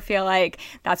also feel like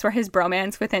that's where his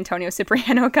bromance with Antonio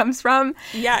Cipriano comes from.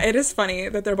 Yeah, it is funny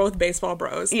that they're both baseball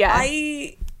bros. Yeah.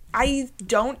 I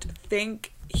don't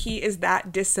think he is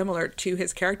that dissimilar to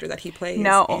his character that he plays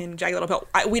No. in Jagged Little Pill.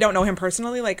 We don't know him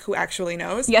personally, like who actually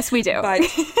knows. Yes, we do. But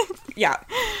yeah,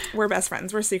 we're best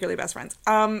friends. We're secretly best friends.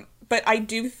 But I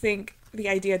do think the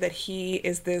idea that he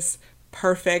is this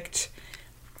perfect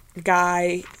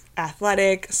guy,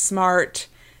 athletic, smart,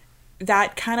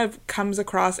 that kind of comes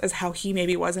across as how he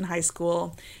maybe was in high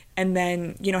school. And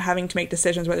then, you know, having to make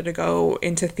decisions whether to go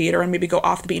into theater and maybe go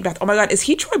off the beaten path. Oh my God, is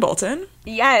he Troy Bolton?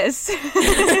 Yes.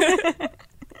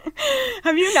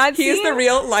 Have you not He seen... is the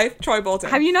real life Troy Bolton.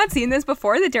 Have you not seen this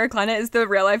before, that Derek Lana is the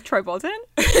real life Troy Bolton?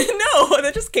 No,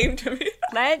 that just came to me.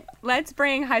 Let's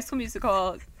bring High School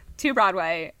Musical to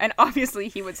Broadway, and obviously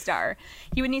he would star.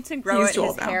 He would need to grow He's his too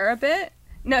old now. hair a bit.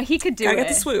 No, he could do Gotta it. get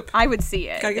the swoop. I would see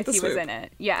it Gotta get if the he was swoop. in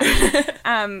it.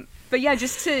 Yeah. But yeah,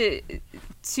 just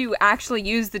to actually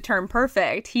use the term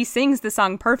perfect, he sings the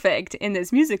song Perfect in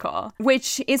this musical,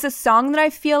 which is a song that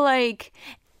I feel like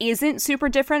isn't super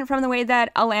different from the way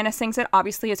that Alana sings it.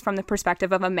 Obviously, it's from the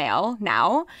perspective of a male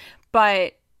now,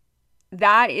 but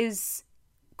that is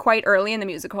quite early in the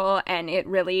musical, and it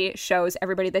really shows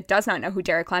everybody that does not know who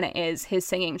Derek Lana is his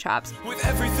singing chops. With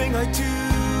everything I do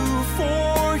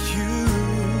for you,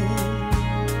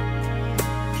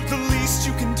 the least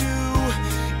you can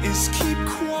do is keep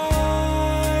quiet.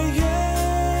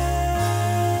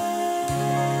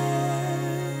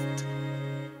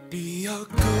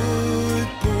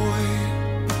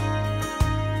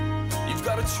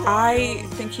 I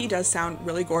think he does sound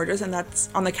really gorgeous, and that's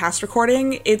on the cast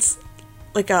recording. It's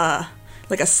like a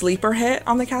sleeper hit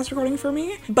on the cast recording for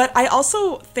me. But I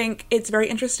also think it's very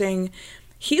interesting.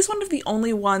 He's one of the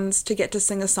only ones to get to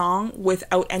sing a song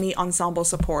without any ensemble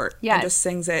support. Yes. And just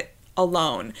sings it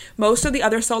alone. Most of the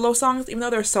other solo songs, even though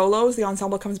they're solos, the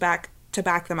ensemble comes back to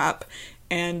back them up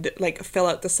and like fill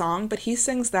out the song. But he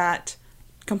sings that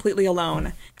completely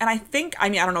alone. And I think, I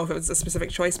don't know if it was a specific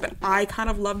choice, but I kind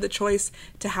of love the choice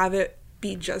to have it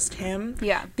be just him.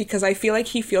 Yeah. Because I feel like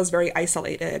he feels very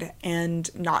isolated and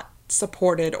not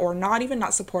supported, or not even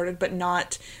not supported, but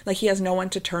not like he has no one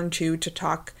to turn to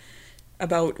talk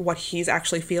about what he's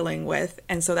actually feeling with.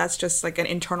 And so that's just like an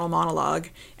internal monologue,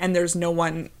 and there's no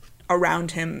one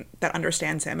around him that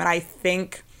understands him. And I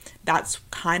think that's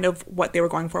kind of what they were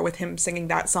going for with him singing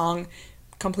that song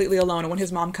completely alone. And when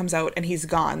his mom comes out and he's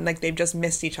gone, like they've just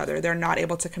missed each other. They're not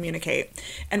able to communicate.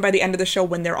 And by the end of the show,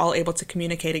 when they're all able to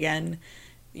communicate again,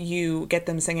 you get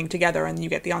them singing together and you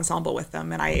get the ensemble with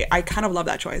them. And I kind of love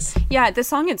that choice. Yeah, the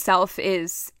song itself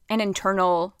is an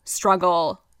internal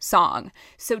struggle song.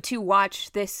 So to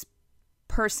watch this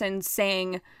person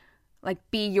sing, like,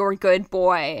 be your good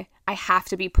boy, I have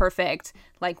to be perfect,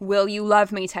 like, will you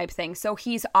love me type thing. So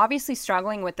he's obviously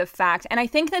struggling with the fact, and I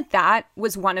think that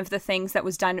was one of the things that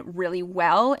was done really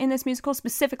well in this musical,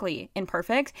 specifically in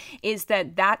Perfect, is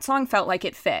that song felt like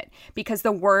it fit, because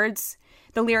the lyrics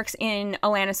in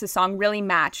Alanis' song really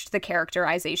matched the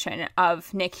characterization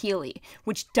of Nick Healy,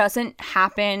 which doesn't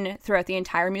happen throughout the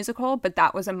entire musical, but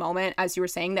that was a moment, as you were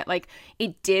saying, that like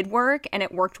it did work and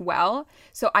it worked well.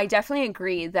 So I definitely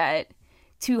agree that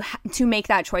to make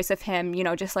that choice of him, you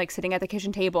know, just like sitting at the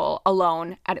kitchen table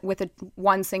alone with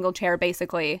one single chair,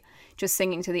 basically just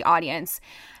singing to the audience.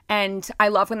 And I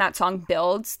love when that song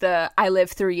builds the I live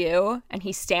through you and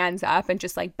he stands up and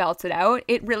just like belts it out.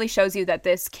 It really shows you that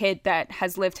this kid that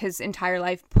has lived his entire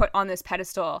life put on this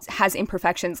pedestal has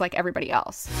imperfections like everybody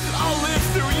else. I'll live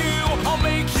through you, I'll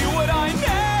make you what I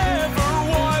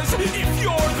never was. If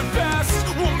you're the best,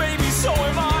 well maybe so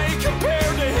am I. Compared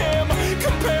to him,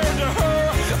 compared to her,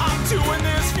 I'm doing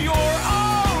this for your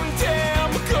own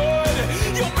damn good.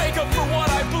 You'll make up for what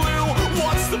I blew,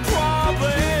 what's the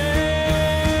problem?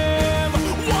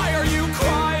 Why are you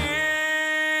crying?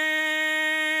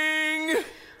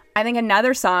 I think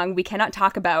another song, we cannot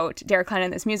talk about Derek Klena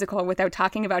in this musical without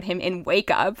talking about him in Wake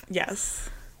Up. Yes.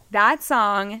 That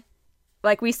song,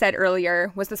 like we said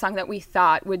earlier, was the song that we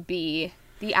thought would be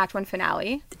the Act 1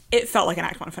 finale. It felt like an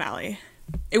Act 1 finale.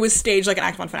 It was staged like an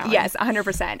Act 1 finale. Yes,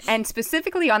 100%. And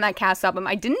specifically on that cast album,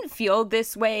 I didn't feel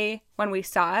this way when we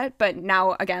saw it, but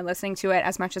now, again, listening to it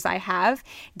as much as I have,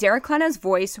 Derek Klena's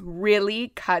voice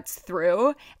really cuts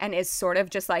through and is sort of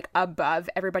just like above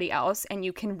everybody else, and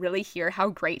you can really hear how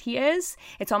great he is.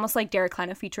 It's almost like Derek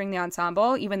Klena featuring the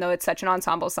ensemble, even though it's such an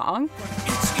ensemble song.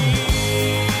 It's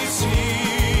easy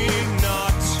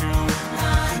not to,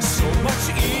 so much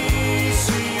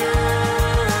easier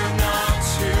not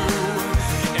to.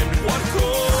 And what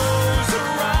goes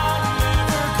around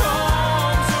never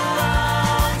comes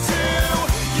around to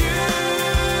you.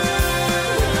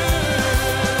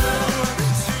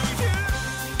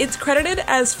 It's credited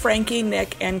as Frankie,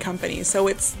 Nick, and company. So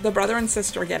it's the brother and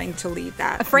sister getting to lead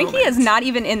that. Frankie moment. is not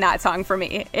even in that song for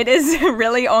me. It is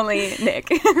really only Nick.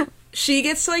 She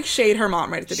gets to like shade her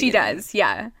mom right at the She beginning. does,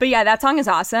 yeah. But yeah, that song is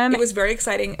awesome. It was very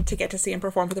exciting to get to see him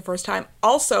perform for the first time.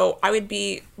 Also, I would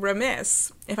be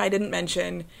remiss if I didn't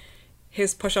mention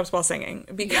his push-ups while singing,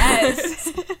 because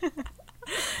Yes.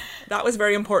 that was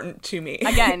very important to me.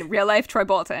 Again, real life Troy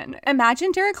Bolton.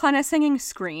 Imagine Derek Klena singing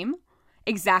Scream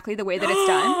exactly the way that it's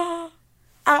done.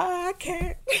 I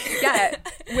can't. Yeah,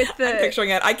 with the... I'm picturing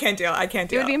it. I can't do it.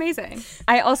 It would be amazing.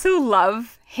 I also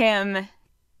love him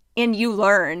in You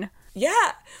Learn.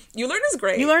 Yeah. You Learn is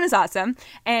great. You Learn is awesome.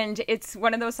 And it's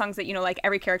one of those songs that, you know, like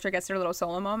every character gets their little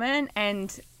solo moment.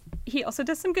 And he also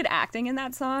does some good acting in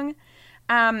that song.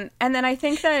 And then I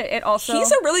think that it also...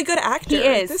 He's a really good actor. He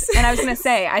is. And I was going to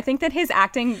say, I think that his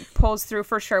acting pulls through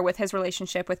for sure with his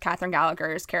relationship with Catherine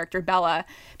Gallagher's character, Bella.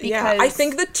 Because Yeah, I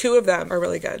think the two of them are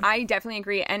really good. I definitely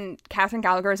agree. And Catherine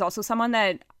Gallagher is also someone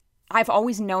that I've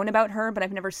always known about her, but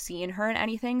I've never seen her in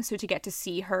anything. So to get to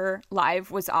see her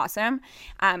live was awesome.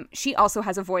 She also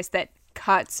has a voice that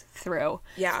cuts through.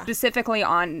 Yeah. Specifically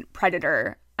on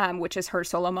Predator, which is her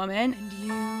solo moment.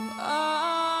 You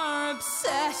are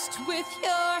obsessed with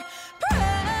your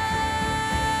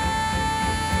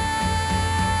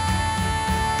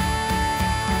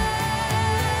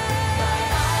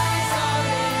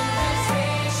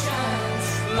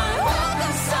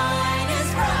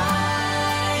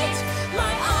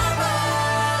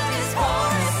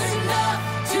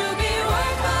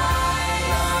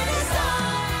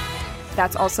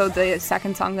that's also the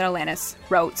second song that Alanis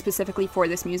wrote specifically for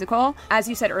this musical. As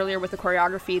you said earlier with the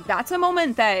choreography, that's a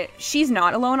moment that she's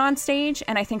not alone on stage,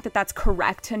 and I think that that's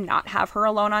correct to not have her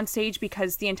alone on stage,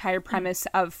 because the entire premise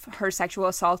of her sexual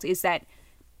assault is that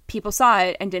people saw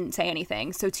it and didn't say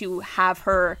anything. So to have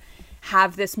her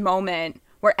have this moment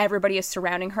where everybody is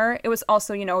surrounding her, it was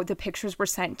also, you know, the pictures were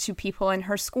sent to people in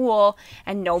her school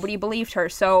and nobody believed her.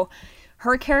 So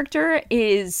her character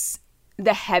is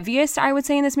the heaviest, I would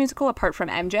say, in this musical, apart from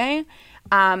MJ.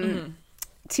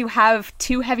 To have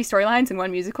two heavy storylines in one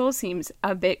musical seems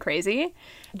a bit crazy.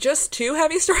 Just two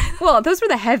heavy storylines? Well, those were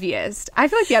the heaviest. I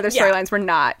feel like the other Yeah. storylines were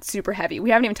not super heavy.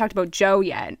 We haven't even talked about Joe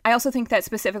yet. I also think that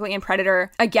specifically in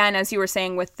Predator, again, as you were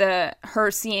saying with her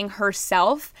seeing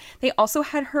herself, they also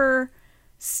had her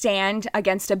stand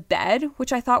against a bed,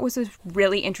 which I thought was a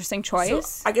really interesting choice.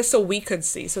 So, I guess so we could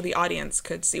see, so the audience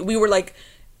could see. We were like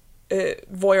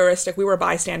voyeuristic. We were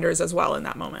bystanders as well in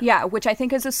that moment. Yeah, which I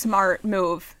think is a smart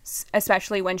move,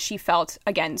 especially when she felt,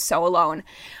 again, so alone.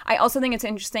 I also think it's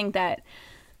interesting that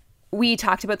we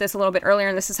talked about this a little bit earlier,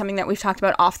 and this is something that we've talked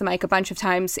about off the mic a bunch of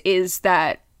times, is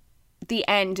that the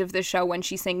end of the show when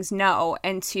she sings No,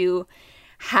 and to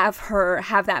have her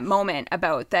have that moment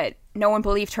about that no one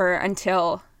believed her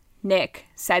until Nick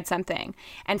said something.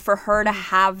 And for her to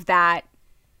have that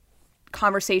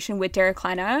conversation with Derek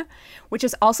Klena, which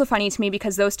is also funny to me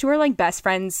because those two are like best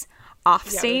friends off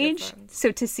Yeah, they're good stage. friends.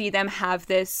 So to see them have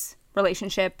this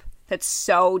relationship that's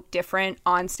so different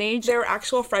on stage. Their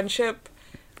actual friendship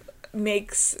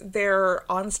makes their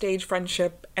onstage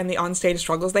friendship and the onstage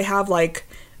struggles they have like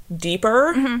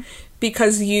deeper,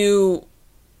 because you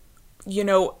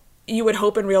know, you would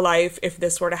hope in real life, if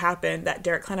this were to happen, that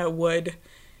Derek Klena would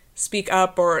speak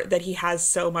up, or that he has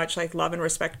so much like love and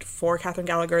respect for Catherine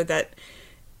Gallagher that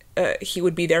he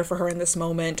would be there for her in this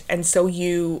moment. And so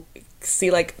you see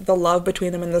like the love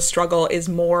between them and the struggle is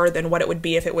more than what it would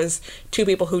be if it was two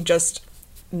people who just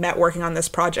met working on this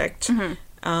project. And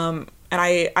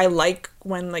I like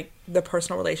when like the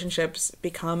personal relationships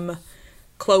become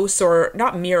close, or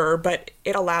not mirror, but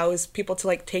it allows people to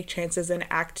like take chances and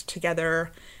act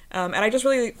together. And I just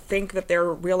really think that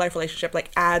their real life relationship like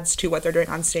adds to what they're doing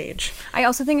on stage. I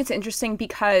also think it's interesting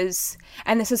because,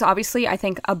 and this is obviously, I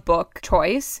think, a book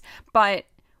choice, but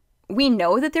we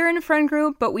know that they're in a friend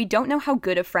group, but we don't know how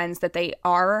good of friends that they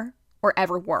are or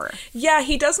ever were. Yeah,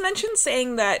 he does mention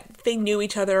saying that they knew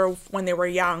each other when they were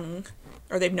young,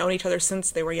 or they've known each other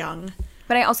since they were young.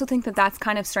 But I also think that that's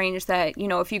kind of strange that, you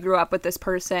know, if you grew up with this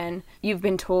person, you've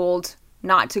been told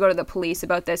not to go to the police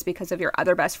about this because of your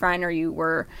other best friend, or you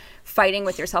were fighting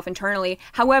with yourself internally.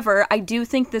 However, I do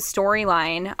think the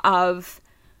storyline of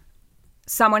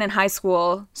someone in high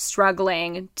school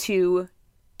struggling to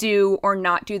do or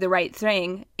not do the right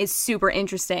thing is super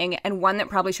interesting, and one that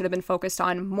probably should have been focused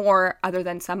on more other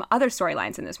than some other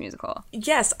storylines in this musical.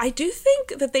 Yes, I do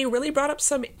think that they really brought up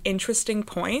some interesting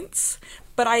points,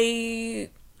 but I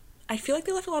feel like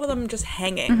they left a lot of them just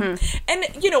hanging. And,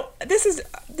 you know,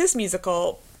 this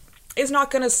musical is not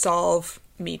going to solve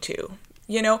Me Too.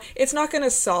 You know, it's not going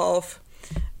to solve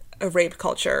a rape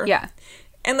culture. Yeah.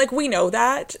 And, like, we know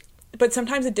that, but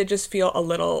sometimes it did just feel a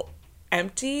little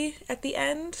empty at the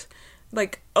end.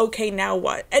 Like, okay, now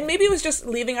what? And maybe it was just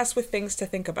leaving us with things to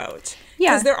think about.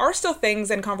 Yeah. Because there are still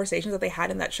things and conversations that they had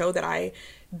in that show that I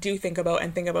do think about,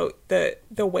 and think about the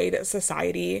way that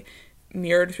society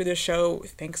mirrored through the show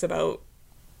thinks about,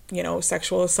 you know,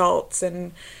 sexual assaults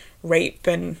and rape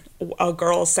and a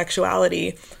girl's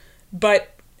sexuality.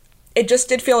 But it just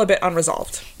did feel a bit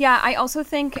unresolved. Yeah, I also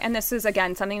think, and this is,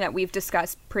 again, something that we've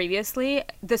discussed previously,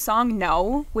 the song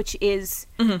No, which is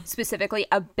specifically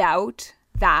about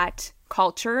that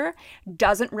culture,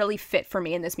 doesn't really fit for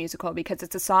me in this musical because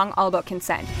it's a song all about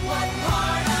consent. What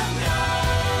part of no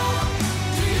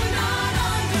do you not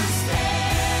understand?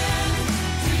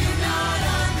 Do you not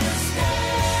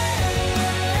understand?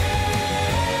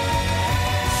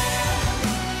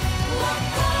 What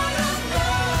part of no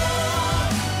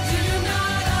do you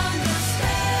not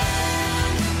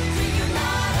understand? Do you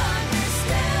not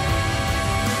understand?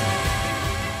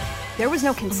 There was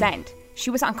no consent. She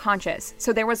was unconscious.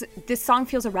 So this song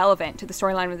feels irrelevant to the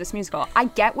storyline of this musical. I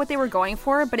get what they were going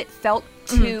for, but it felt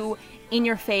too in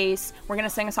your face. We're going to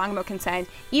sing a song about consent,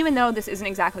 even though this isn't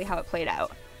exactly how it played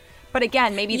out. But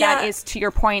again, maybe that Yeah. is to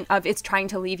your point of it's trying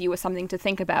to leave you with something to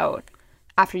think about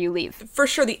after you leave. For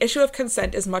sure, the issue of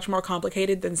consent is much more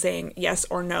complicated than saying yes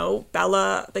or no.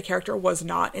 Bella, the character, was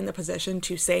not in the position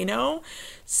to say no.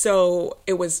 So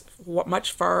it was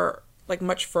much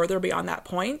further beyond that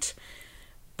point.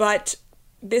 But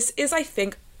this is, I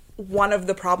think, one of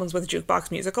the problems with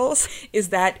jukebox musicals is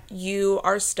that you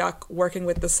are stuck working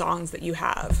with the songs that you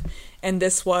have. And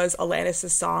this was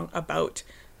Alanis' song about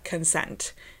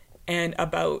consent and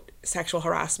about sexual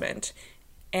harassment.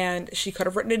 And she could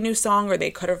have written a new song, or they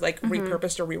could have like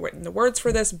repurposed or rewritten the words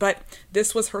for this, but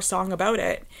this was her song about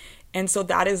it. And so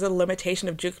that is a limitation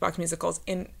of jukebox musicals.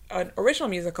 In an original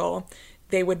musical,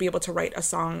 they would be able to write a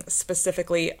song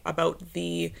specifically about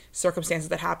the circumstances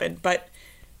that happened. But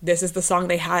this is the song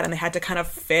they had, and they had to kind of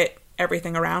fit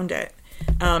everything around it.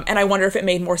 And I wonder if it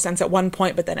made more sense at one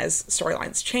point, but then as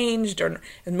storylines changed and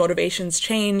motivations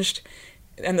changed,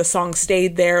 and the song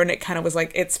stayed there, and it kind of was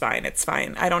like, it's fine.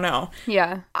 I don't know.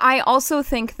 Yeah. I also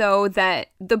think, though, that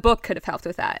the book could have helped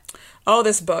with that. Oh,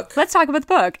 this book. Let's talk about the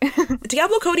book.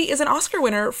 Diablo Cody is an Oscar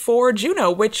winner for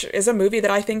Juno, which is a movie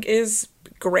that I think is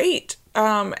great.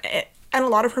 And a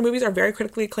lot of her movies are very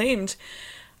critically acclaimed.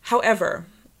 However,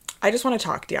 I just want to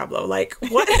talk Diablo. Like,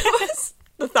 what was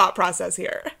the thought process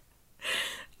here?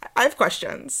 I have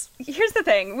questions. Here's the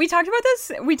thing. We talked about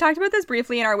this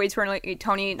briefly in our Wait for a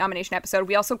Tony nomination episode.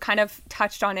 We also kind of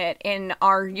touched on it in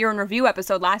our year in review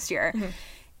episode last year.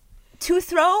 To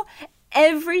throw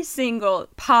every single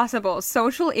possible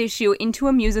social issue into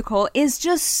a musical is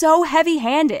just so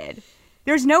heavy-handed.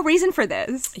 There's no reason for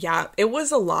this. Yeah, it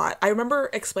was a lot. I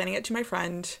remember explaining it to my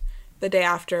friend the day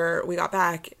after we got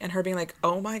back, and her being like,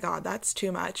 oh my God, that's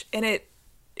too much. And it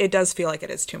does feel like it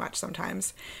is too much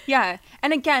sometimes. Yeah.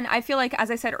 And again, I feel like, as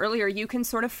I said earlier, you can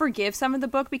sort of forgive some of the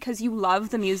book because you love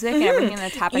the music and everything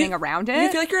that's happening around it.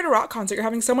 You feel like you're at a rock concert. You're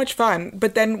having so much fun.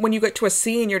 But then when you get to a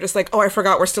scene, you're just like, oh, I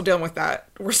forgot. We're still dealing with that.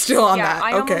 We're still on that.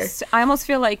 I almost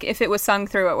feel like if it was sung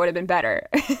through, it would have been better.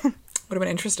 Would have been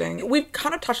interesting. We've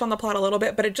kind of touched on the plot a little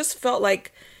bit, but it just felt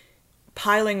like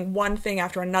piling one thing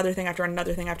after another thing after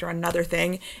another thing after another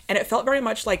thing. And it felt very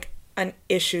much like an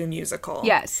issue musical.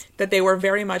 Yes. That they were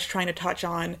very much trying to touch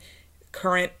on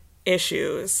current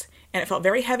issues. And it felt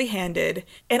very heavy-handed.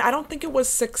 And I don't think it was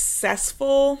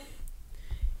successful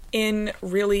in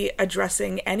really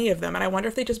addressing any of them. And I wonder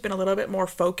if they'd just been a little bit more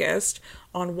focused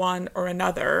on one or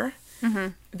another,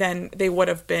 then they would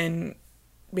have been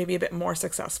maybe a bit more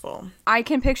successful. I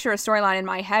can picture a storyline in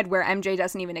my head where MJ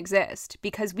doesn't even exist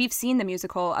because we've seen the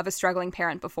musical of a struggling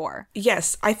parent before.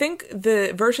 Yes, I think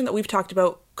the version that we've talked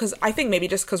about, because I think maybe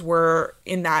just because we're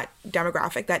in that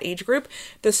demographic, that age group,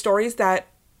 the stories that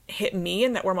hit me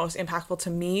and that were most impactful to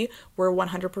me were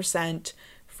 100%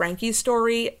 Frankie's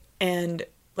story and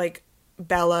like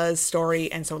Bella's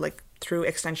story, and so like through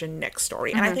extension Nick's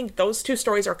story. And I think those two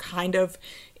stories are kind of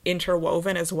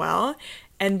interwoven as well.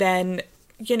 And then,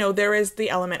 you know, there is the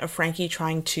element of Frankie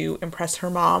trying to impress her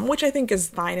mom, which I think is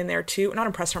fine in there too. Not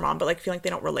impress her mom, but like feeling like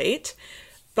they don't relate.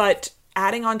 But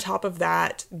adding on top of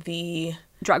that, the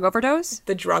drug overdose,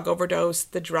 the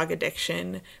drug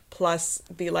addiction, plus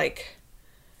the like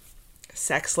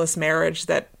sexless marriage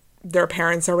that their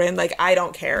parents are in. Like, I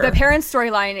don't care. The parents'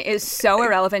 storyline is so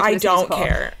irrelevant to I this don't musical.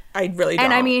 care. I really don't.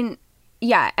 And I mean,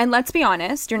 yeah, and let's be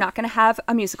honest, you're not going to have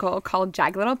a musical called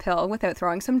Jagged Little Pill without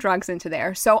throwing some drugs into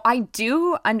there. So I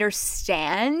do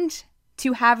understand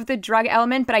to have the drug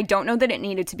element, but I don't know that it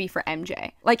needed to be for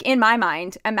MJ. Like, in my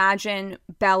mind, imagine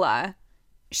Bella,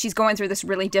 she's going through this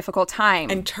really difficult time.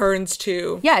 And turns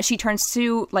to... Yeah, she turns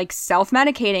to, like,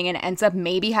 self-medicating and ends up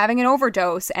maybe having an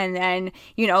overdose. And then,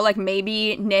 you know, like,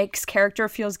 maybe Nick's character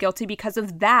feels guilty because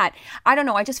of that. I don't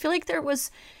know. I just feel like there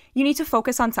was... You need to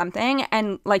focus on something.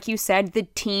 And like you said, the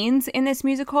teens in this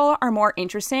musical are more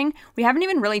interesting. We haven't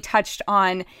even really touched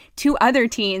on two other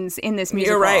teens in this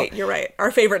musical. You're right.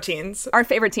 Our favorite teens.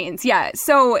 Yeah.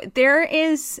 So there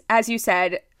is, as you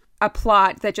said, a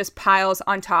plot that just piles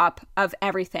on top of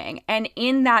everything. And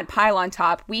in that pile on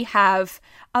top, we have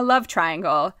a love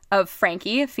triangle of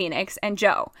Frankie, Phoenix, and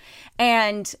Joe.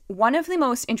 And one of the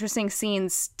most interesting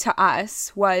scenes to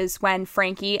us was when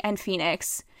Frankie and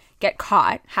Phoenix get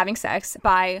caught having sex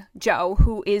by Joe,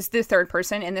 who is the third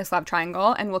person in this love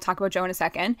triangle, and we'll talk about Joe in a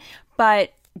second.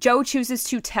 But Joe chooses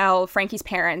to tell Frankie's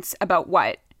parents about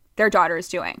what their daughter is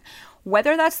doing.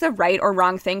 Whether that's the right or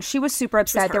wrong thing, she was super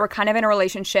upset. They were kind of in a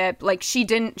relationship. Like, she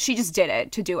just did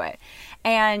it to do it.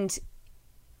 And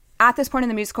at this point in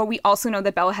the musical, we also know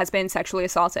that Bella has been sexually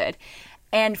assaulted.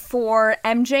 And for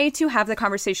MJ to have the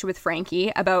conversation with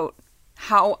Frankie about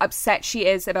how upset she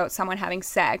is about someone having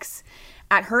sex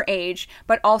at her age,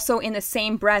 but also in the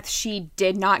same breath, she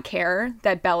did not care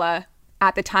that Bella,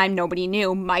 at the time nobody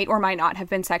knew, might or might not have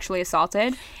been sexually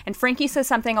assaulted. And Frankie says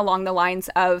something along the lines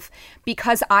of,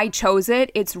 because I chose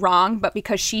it, it's wrong, but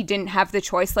because she didn't have the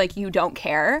choice, like, you don't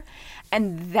care.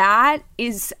 And that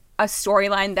is a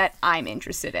storyline that I'm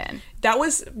interested in. That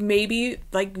was maybe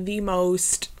like the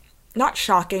most not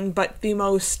shocking, but the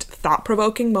most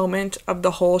thought-provoking moment of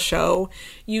the whole show.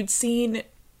 You'd seen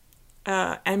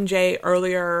MJ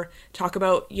earlier talk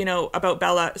about, about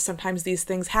Bella. Sometimes these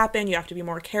things happen. You have to be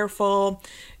more careful.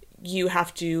 You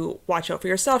have to watch out for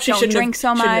yourself. She Don't shouldn't drink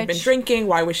so shouldn't have much. been drinking.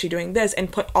 Why was she doing this?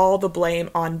 And put all the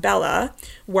blame on Bella,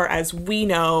 whereas we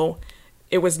know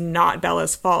it was not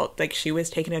Bella's fault. Like, she was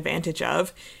taken advantage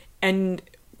of. And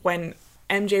when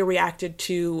MJ reacted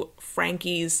to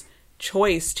Frankie's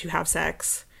choice to have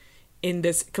sex in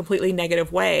this completely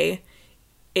negative way,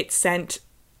 it sent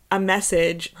a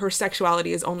message. Her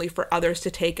sexuality is only for others to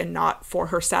take and not for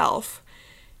herself.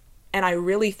 And I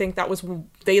really think that was,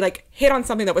 they like hit on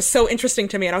something that was so interesting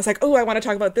to me. And I was like, oh, I want to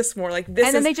talk about this more. Like, this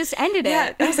And then they just ended yeah.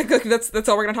 it. I was like, look, that's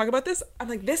all we're going to talk about this. I'm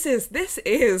like, this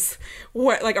is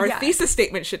what like our Yeah. thesis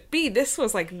statement should be. This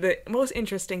was like the most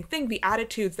interesting thing, the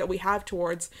attitudes that we have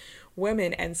towards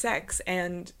women and sex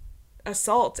and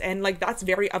assault. And like, that's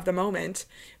very of the moment,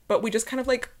 but we just kind of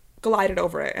like glided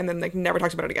over it and then like never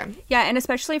talked about it again. Yeah, and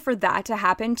especially for that to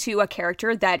happen to a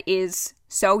character that is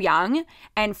so young,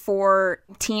 and for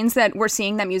teens that were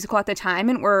seeing that musical at the time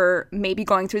and were maybe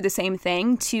going through the same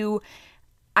thing, to,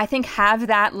 I think, have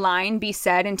that line be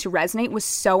said and to resonate was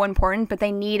so important, but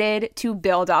they needed to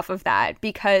build off of that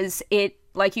because it,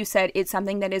 like you said, it's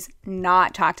something that is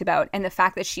not talked about. And the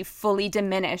fact that she fully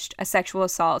diminished a sexual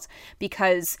assault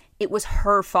because it was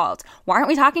her fault. Why aren't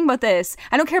we talking about this?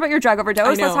 I don't care about your drug overdose.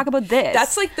 I know. Let's talk about this.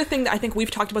 That's like the thing that I think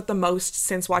we've talked about the most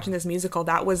since watching this musical.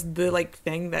 That was the like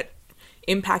thing that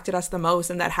impacted us the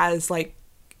most and that has like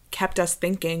kept us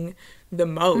thinking the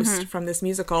most from this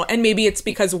musical. And maybe it's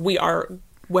because we are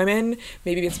women.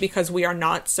 Maybe it's because we are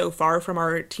not so far from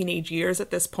our teenage years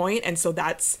at this point. And so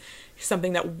that's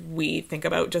something that we think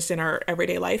about just in our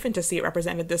everyday life, and to see it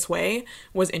represented this way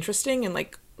was interesting and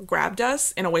like grabbed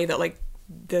us in a way that like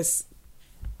this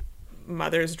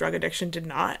mother's drug addiction did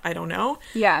not. I don't know.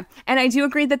 Yeah. And I do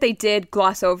agree that they did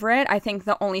gloss over it. I think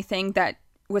the only thing that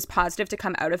was positive to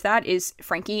come out of that is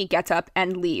Frankie gets up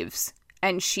and leaves,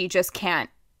 and she just can't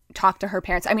talk to her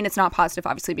parents. I mean, it's not positive,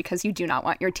 obviously, because you do not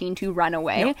want your teen to run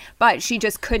away, Nope. but she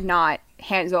just could not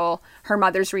handle her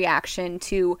mother's reaction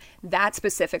to that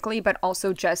specifically, but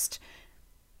also just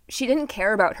she didn't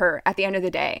care about her at the end of the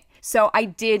day. So I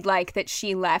did like that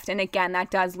she left. And again, that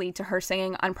does lead to her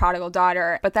singing on Prodigal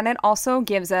Daughter. But then it also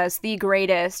gives us the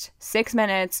greatest 6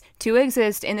 minutes to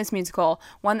exist in this musical,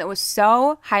 one that was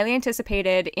so highly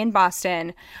anticipated in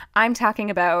Boston. I'm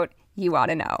talking about You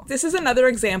Oughta Know. This is another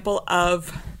example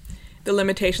of the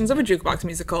limitations of a jukebox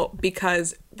musical,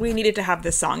 because we needed to have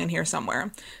this song in here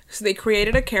somewhere. So they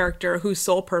created a character whose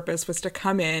sole purpose was to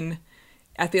come in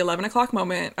at the 11 o'clock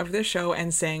moment of this show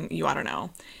and sing You Oughta Know.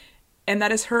 And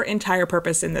that is her entire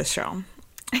purpose in this show.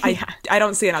 I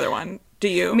don't see another one. Do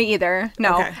you? Me either.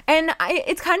 No. Okay. And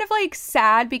it's kind of like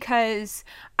sad because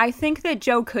I think that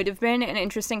Jo could have been an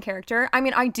interesting character. I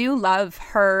mean, I do love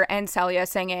her and Celia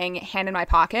singing Hand in My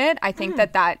Pocket. I think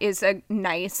that is a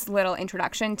nice little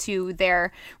introduction to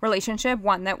their relationship,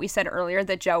 one that we said earlier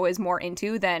that Jo is more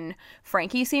into than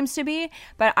Frankie seems to be.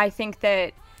 But I think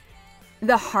that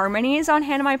the harmonies on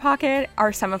Hand in My Pocket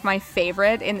are some of my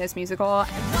favorite in this musical. What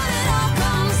it all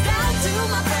comes down to,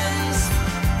 my friends,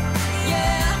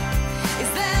 yeah, is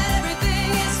that everything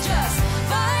is just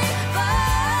fine,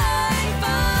 fine,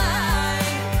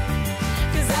 fine.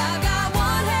 'Cause I've got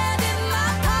one hand in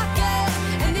my pocket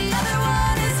and the other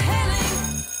one is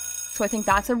hailing. So I think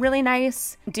that's a really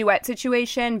nice duet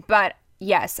situation. But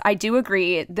yes, I do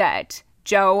agree that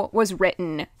Jo was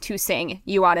written to sing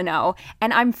You Oughta Know,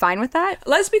 and I'm fine with that.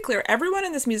 Let's be clear. Everyone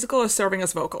in this musical is serving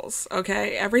us vocals,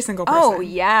 okay? Every single person. Oh,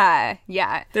 yeah.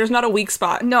 There's not a weak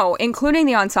spot. No, including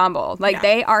the ensemble. Like, Yeah.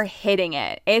 they are hitting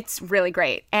it. It's really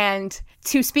great. And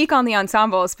to speak on the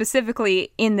ensemble,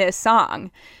 specifically in this song,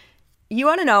 You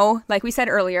Oughta Know, like we said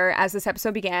earlier, as this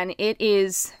episode began, it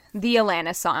is the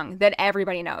Alanis song that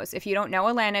everybody knows. If you don't know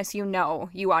Alanis, you know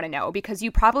You Oughta Know because you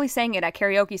probably sang it at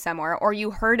karaoke somewhere, or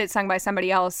you heard it sung by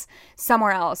somebody else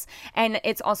somewhere else. And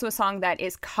it's also a song that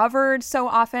is covered so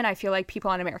often. I feel like people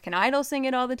on American Idol sing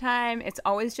it all the time. It's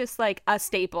always just like a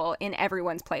staple in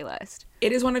everyone's playlist.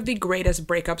 It is one of the greatest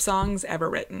breakup songs ever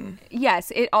written.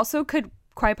 Yes, it also could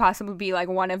quite possibly be like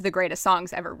one of the greatest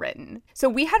songs ever written. So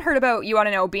we had heard about You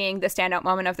Oughta Know being the standout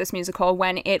moment of this musical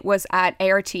when it was at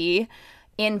ART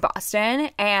in Boston,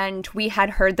 and we had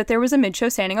heard that there was a mid-show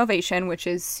standing ovation, which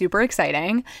is super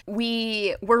exciting.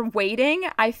 We were waiting,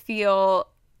 I feel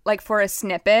like, for a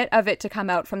snippet of it to come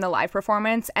out from the live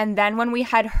performance, and then when we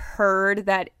had heard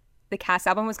that the cast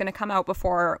album was going to come out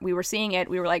before we were seeing it,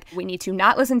 we were like, we need to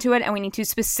not listen to it, and we need to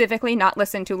specifically not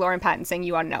listen to Lauren Patton sing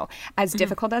You Oughta Know. As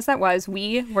difficult as that was,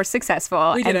 we were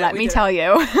successful. We did and it, let we me did tell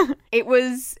you, it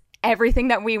was everything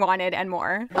that we wanted and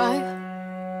more.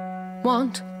 I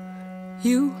want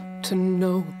you to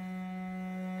know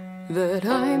that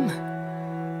I'm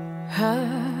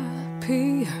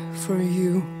happy for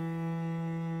you.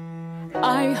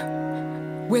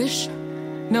 I wish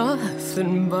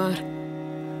nothing but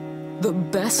the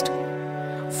best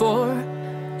for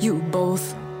you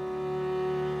both.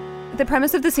 The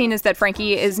premise of the scene is that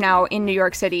Frankie is now in New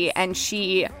York City and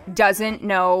she doesn't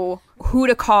know who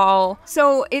to call.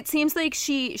 So it seems like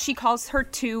she calls her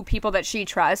two people that she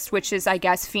trusts, which is, I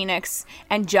guess, Phoenix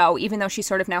and Joe, even though she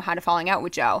sort of now had a falling out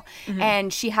with Joe.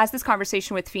 And she has this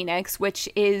conversation with Phoenix, which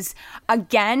is,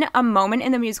 again, a moment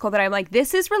in the musical that I'm like,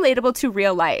 this is relatable to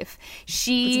real life.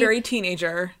 It's very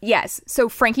teenager. Yes. So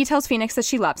Frankie tells Phoenix that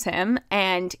she loves him,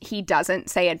 and he doesn't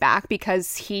say it back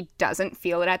because he doesn't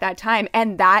feel it at that time.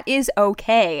 And that is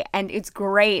okay. And it's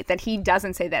great that he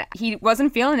doesn't say that. He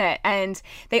wasn't feeling it. And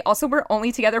they also were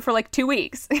only together for like 2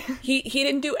 weeks. He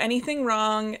didn't do anything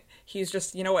wrong. He's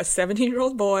just, a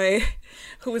 17-year-old boy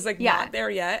who was like not there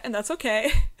yet. And that's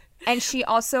okay. And she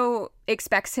also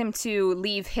expects him to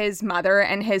leave his mother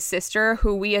and his sister,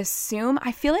 who we assume,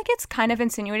 I feel like it's kind of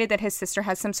insinuated that his sister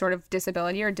has some sort of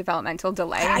disability or developmental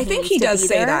delay. I think he does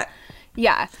say that.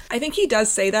 Yeah. I think he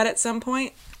does say that at some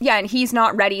point. Yeah, and he's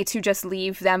not ready to just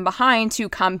leave them behind to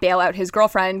come bail out his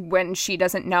girlfriend when she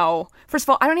doesn't know. First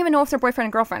of all, I don't even know if they're boyfriend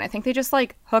and girlfriend. I think they just,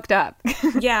 like, hooked up.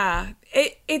 Yeah.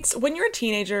 It's when you're a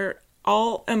teenager,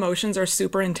 all emotions are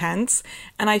super intense.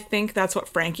 And I think that's what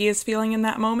Frankie is feeling in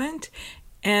that moment.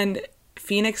 And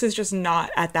Phoenix is just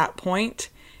not at that point.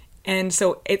 And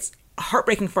so it's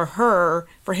heartbreaking for her,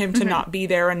 for him to not be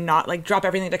there and not, like, drop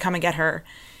everything to come and get her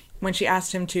when she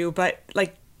asked him to. But,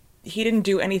 like, he didn't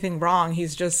do anything wrong.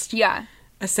 He's just a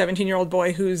 17-year-old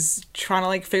boy who's trying to,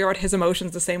 like, figure out his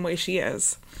emotions the same way she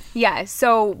is. Yeah,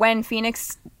 so when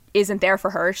Phoenix isn't there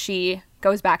for her, she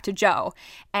goes back to Joe.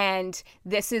 And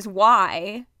this is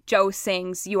why Joe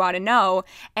sings You Oughta Know.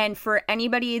 And for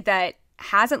anybody that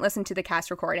hasn't listened to the cast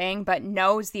recording but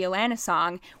knows the Alanis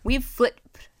song, we've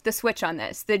flipped the switch on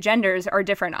this. The genders are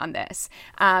different on this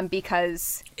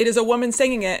because it is a woman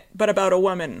singing it, but about a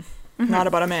woman, not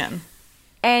about a man.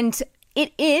 And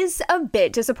it is a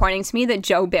bit disappointing to me that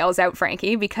Joe bails out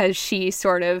Frankie because she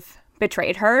sort of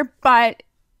betrayed her, but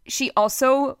she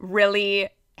also really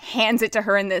hands it to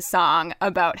her in this song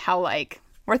about how, like,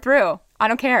 we're through. I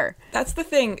don't care. That's the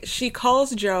thing. She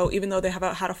calls Joe, even though they have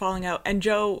had a falling out, and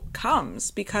Joe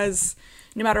comes because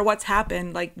no matter what's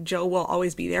happened, like, Joe will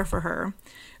always be there for her.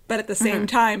 But at the same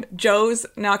time, Joe's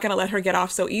not going to let her get off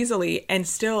so easily and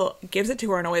still gives it to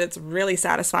her in a way that's really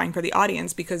satisfying for the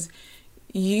audience because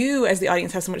you, as the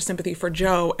audience, have so much sympathy for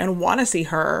Joe and want to see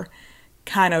her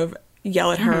kind of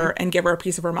yell at her and give her a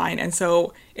piece of her mind. And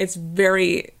so it's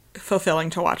very fulfilling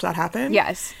to watch that happen.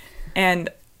 Yes. And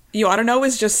You Oughta Know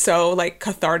is just so, like,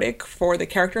 cathartic for the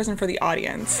characters and for the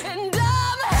audience. And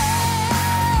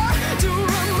I'm here to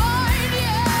remind you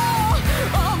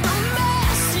of the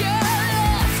mess you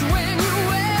left when you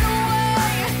went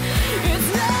away. It's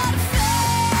not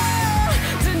fair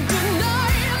to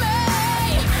deny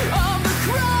me of the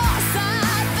cross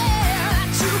I bear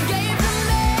that you gave to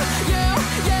me.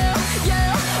 You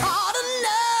ought to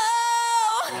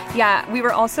know. Yeah, we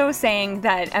were also saying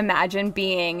that imagine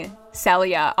being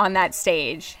Celia on that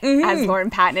stage as Lauren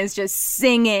Patton is just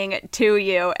singing to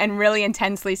you and really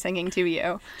intensely singing to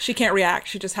you. She can't react.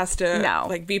 She just has to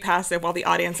like be passive while the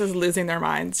audience is losing their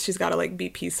minds. She's got to, like, be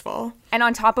peaceful. And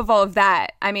on top of all of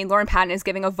that, I mean, Lauren Patton is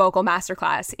giving a vocal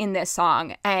masterclass in this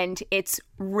song, and it's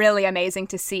really amazing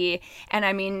to see. And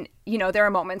I mean, you know, there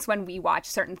are moments when we watch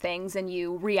certain things and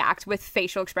you react with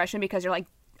facial expression because you're like,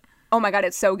 oh my God,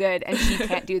 it's so good. And she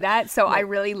can't do that. So I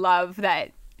really love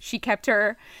that she kept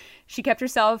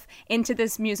herself into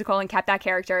this musical and kept that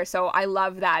character. So I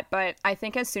love that. But I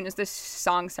think as soon as this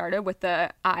song started with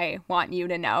the I Want You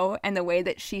to Know and the way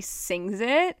that she sings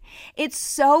it, it's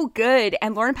so good.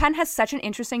 And Lauren Patton has such an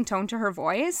interesting tone to her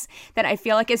voice that I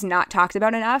feel like is not talked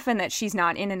about enough and that she's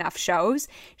not in enough shows.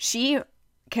 She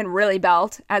can really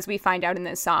belt, as we find out in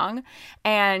this song.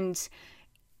 And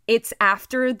it's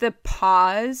after the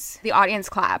pause, the audience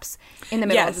claps in the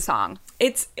middle of the song.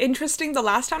 It's interesting. The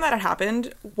last time that had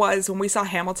happened was when we saw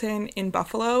Hamilton in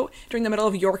Buffalo during the middle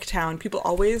of Yorktown. People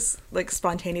always, like,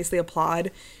 spontaneously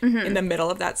applaud in the middle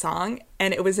of that song.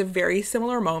 And it was a very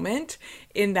similar moment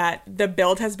in that the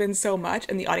build has been so much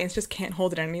and the audience just can't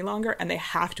hold it any longer and they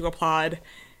have to applaud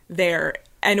there.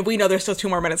 And we know there's still 2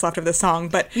 more minutes left of this song,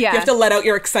 but Yeah. you have to let out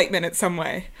your excitement in some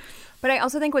way. But I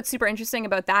also think what's super interesting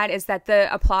about that is that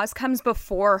the applause comes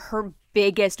before her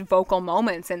biggest vocal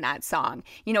moments in that song.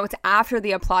 You know, it's after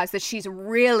the applause that she's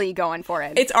really going for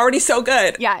it. It's already so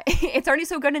good. Yeah, it's already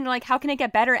so good, and like, how can it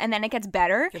get better? And then it gets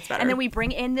better. Gets better. And then we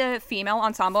bring in the female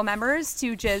ensemble members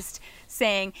to just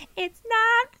saying, it's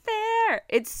not fair.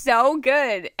 It's so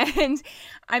good. And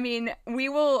I mean, we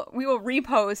will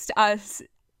repost us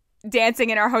dancing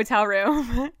in our hotel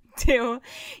room to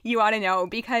You Oughta Know,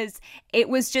 because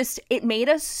it made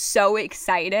us so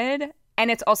excited. And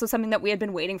it's also something that we had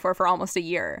been waiting for almost a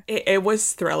year. It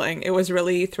was thrilling. It was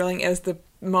really thrilling. It was the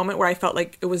moment where I felt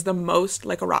like it was the most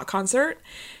like a rock concert.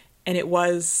 And it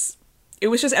was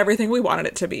just everything we wanted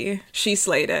it to be. She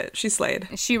slayed it. She slayed.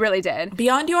 She really did.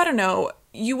 Beyond You Oughta Know,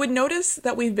 you would notice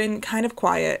that we've been kind of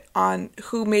quiet on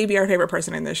who may be our favorite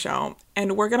person in this show.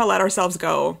 And we're going to let ourselves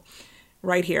go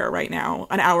right here, right now,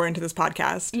 an hour into this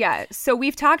podcast. Yeah, so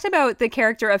we've talked about the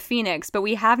character of Phoenix, but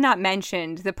we have not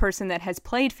mentioned the person that has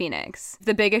played Phoenix.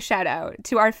 The biggest shout out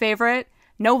to our favorite,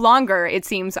 no longer, it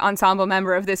seems, ensemble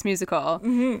member of this musical,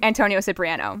 Antonio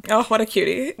Cipriano. Oh, what a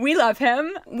cutie. We love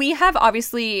him. We have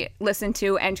obviously listened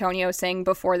to Antonio sing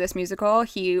before this musical.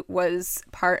 He was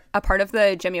a part of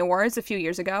the Jimmy Awards a few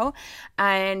years ago.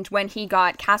 And when he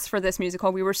got cast for this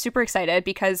musical, we were super excited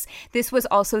because this was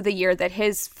also the year that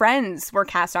his friends were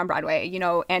cast on Broadway. You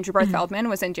know, Andrew Barth Feldman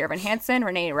was in Dear Evan Hansen,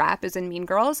 Renee Rapp is in Mean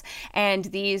Girls, and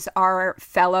these are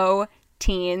fellow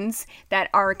teens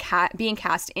that are being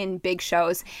cast in big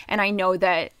shows. And I know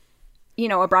that, you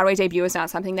know, a Broadway debut is not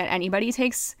something that anybody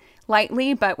takes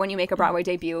lightly, but when you make a Broadway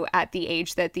debut at the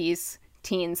age that these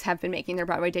teens have been making their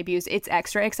Broadway debuts, it's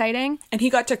extra exciting. And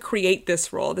he got to create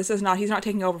this role. He's not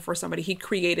taking over for somebody. He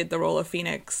created the role of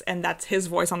Phoenix, and that's his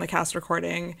voice on the cast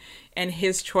recording and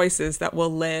his choices that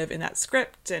will live in that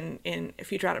script and in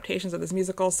future adaptations of this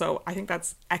musical. So I think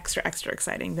that's extra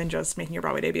exciting than just making your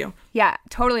Broadway debut. Yeah,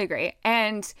 totally agree.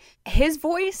 And his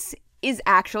voice is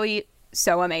actually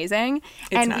so amazing.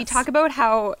 And nuts. we talk about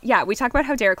how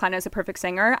Derek Lena is a perfect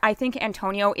singer. I think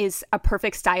Antonio is a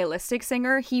perfect stylistic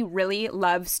singer. He really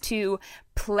loves to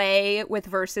play with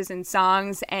verses and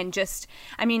songs, and just,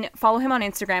 I mean, follow him on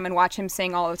Instagram and watch him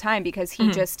sing all the time, because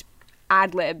he just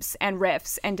ad-libs and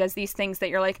riffs and does these things that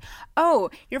you're like, oh,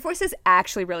 your voice is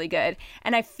actually really good.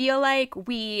 And I feel like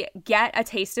we get a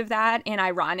taste of that in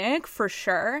Ironic for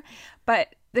sure,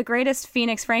 but the greatest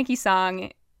Phoenix Frankie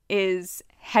song is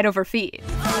Head Over Feet.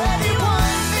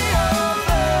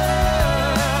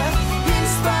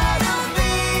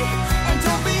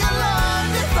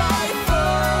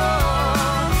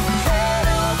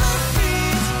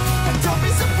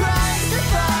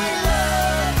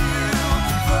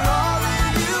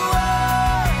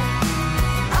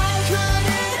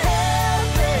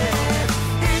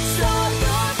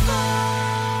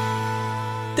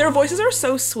 Their voices are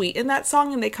so sweet in that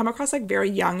song, and they come across like very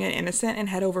young and innocent in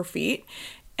Head Over Feet.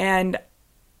 And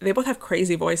they both have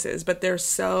crazy voices, but their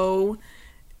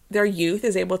youth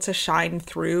is able to shine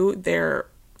through their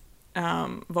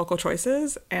vocal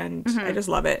choices, and I just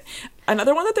love it.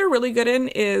 Another one that they're really good in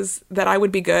is That I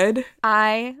Would Be Good.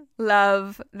 I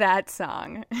love that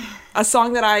song. A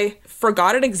song that I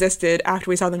forgot it existed after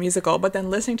we saw the musical, but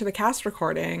then listening to the cast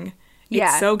recording,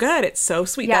 it's so good. It's so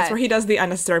sweet. Yeah. That's where he does the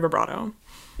unnecessary vibrato.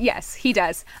 Yes, he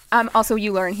does. Also,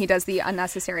 you learn he does the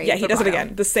unnecessary Yeah, he does it vibrato.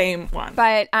 again. The same one.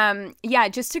 But yeah,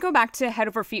 just to go back to Head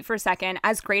Over Feet for a second,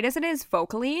 as great as it is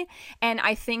vocally, and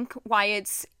I think why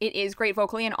it is great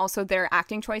vocally and also their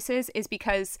acting choices is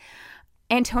because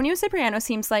Antonio Cipriano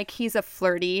seems like he's a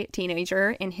flirty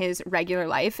teenager in his regular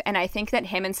life, and I think that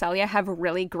him and Celia have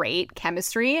really great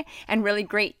chemistry and really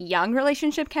great young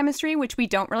relationship chemistry, which we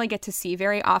don't really get to see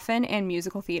very often in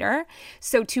musical theater.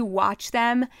 So to watch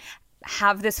them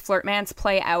have this flirtmance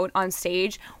play out on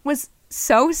stage was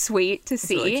so sweet to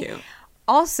see. Really cute.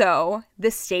 Also,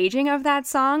 the staging of that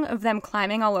song, of them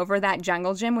climbing all over that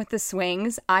jungle gym with the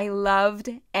swings, I loved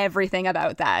everything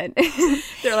about that.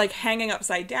 They're like hanging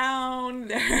upside down.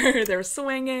 They're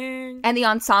swinging. And the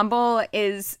ensemble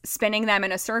is spinning them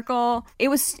in a circle. It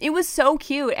was so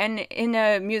cute. And in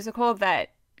a musical that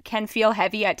can feel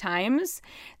heavy at times,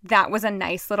 that was a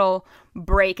nice little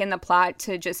break in the plot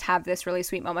to just have this really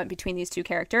sweet moment between these two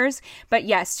characters. But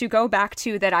yes, to go back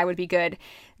to That I Would Be Good,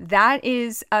 that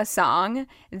is a song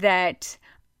that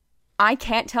I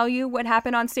can't tell you what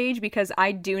happened on stage because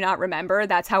I do not remember.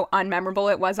 That's how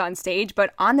unmemorable it was on stage.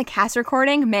 But on the cast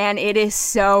recording, man, it is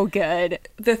so good.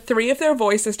 The three of their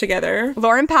voices together.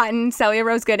 Lauren Patton, Celia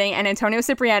Rose Gooding, and Antonio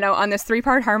Cipriano on this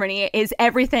 3-part harmony is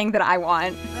everything that I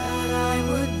want. That I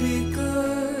would be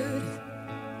good,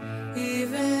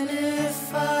 even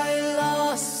if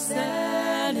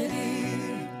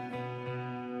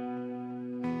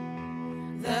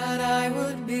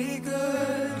be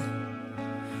good,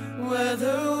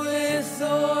 whether with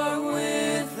or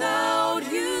without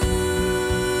you.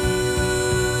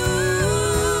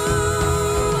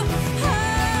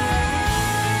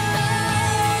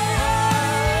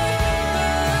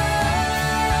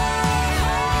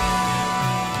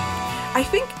 I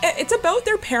think it's about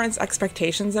their parents'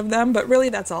 expectations of them, but really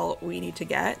that's all we need to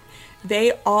get.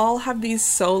 They all have these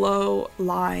solo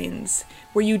lines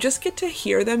where you just get to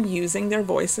hear them using their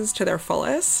voices to their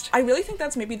fullest. I really think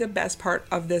that's maybe the best part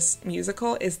of this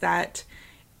musical, is that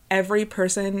every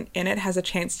person in it has a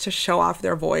chance to show off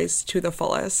their voice to the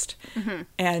fullest. Mm-hmm.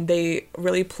 And they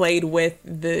really played with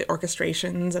the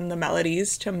orchestrations and the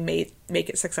melodies to make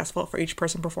it successful for each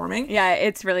person performing. Yeah,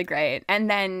 it's really great. And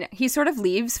then he sort of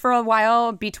leaves for a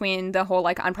while between the whole,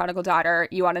 like, On Prodigal Daughter,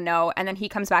 You Ought to Know, and then he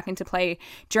comes back into play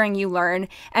during You Learn.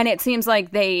 And it seems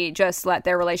like they just let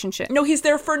their relationship... No, he's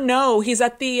there for No. He's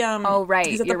at the... oh, right.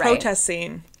 He's at the protest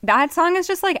scene. That song is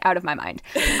just, like, out of my mind.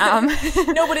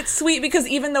 No, but it's sweet because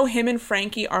even though him and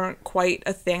Frankie aren't quite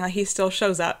a thing, like, he still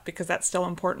shows up because that's still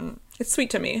important. It's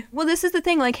sweet to me. Well, this is the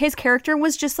thing. Like, his character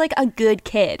was just, like, a good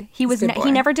kid. He was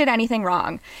he never did anything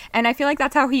wrong. And I feel like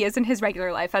that's how he is in his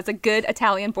regular life, as a good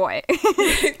Italian boy.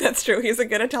 That's true. He's a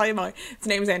good Italian boy. His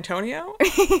name's Antonio.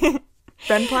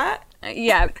 Ben Platt?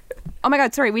 Yeah. Oh, my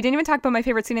God. Sorry. We didn't even talk about my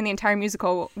favorite scene in the entire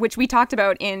musical, which we talked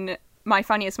about in my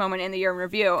funniest moment in the year in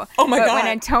review. Oh my God. When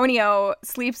Antonio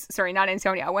sleeps, sorry, not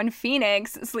Antonio, when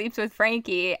Phoenix sleeps with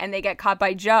Frankie and they get caught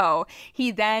by Joe,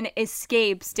 he then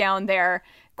escapes down their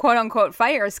quote unquote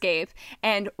fire escape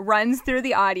and runs through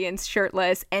the audience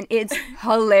shirtless, and it's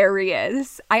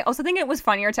hilarious. I also think it was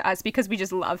funnier to us because we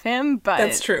just love him, but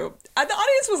that's true. The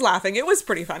audience was laughing. It was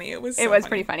pretty funny. It was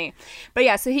pretty funny. But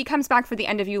yeah, so he comes back for the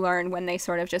end of You Learn, when they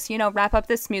sort of just, wrap up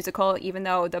this musical, even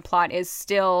though the plot is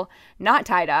still not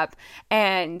tied up,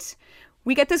 and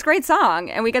we get this great song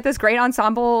and we get this great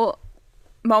ensemble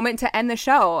moment to end the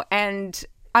show, and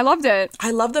I loved it.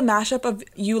 I love the mashup of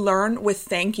You Learn with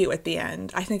Thank You at the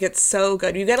end. I think it's so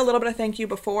good. You get a little bit of Thank You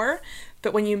before,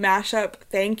 but when you mash up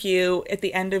Thank You at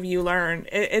the end of You Learn,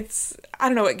 it's, I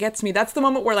don't know, it gets me. That's the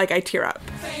moment where, like, I tear up.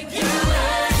 Thank you,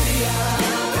 thank you,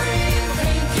 love,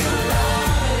 thank you,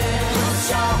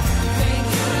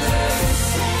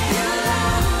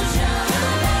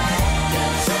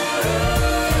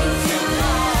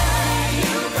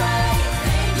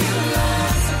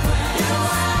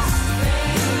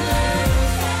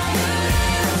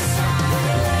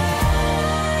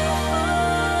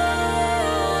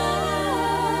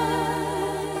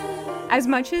 As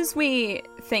much as we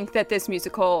think that this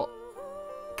musical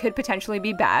could potentially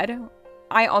be bad,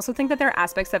 I also think that there are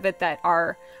aspects of it that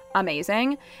are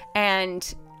amazing.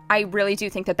 And I really do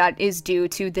think that that is due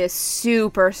to this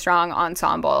super strong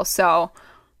ensemble. So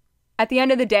at the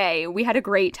end of the day, we had a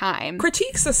great time.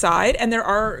 Critiques aside, and there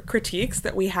are critiques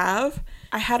that we have,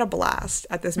 I had a blast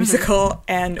at this musical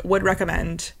and would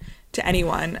recommend to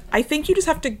anyone. I think you just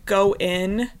have to go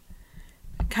in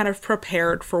kind of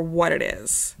prepared for what it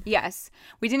is. Yes.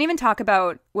 We didn't even talk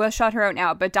about, we'll shout her out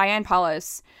now, but Diane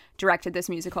Paulus directed this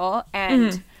musical.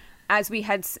 And as we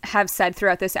have said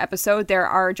throughout this episode, there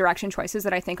are direction choices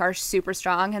that I think are super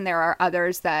strong, and there are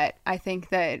others that I think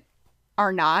that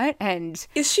are not. And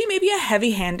is she maybe a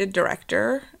heavy-handed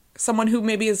director? Someone who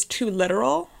maybe is too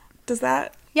literal? Does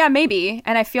that? Yeah, maybe.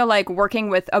 And I feel like working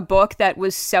with a book that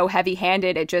was so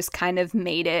heavy-handed, it just kind of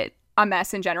made it a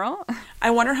mess in general.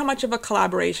 I wonder how much of a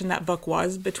collaboration that book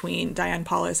was between Diane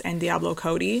Paulus and Diablo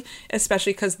Cody,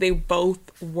 especially because they both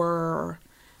were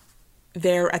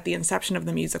there at the inception of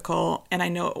the musical. And I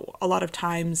know a lot of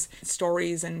times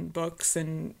stories and books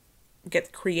and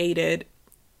get created,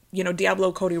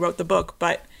 Diablo Cody wrote the book,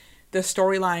 but the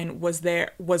storyline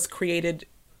was created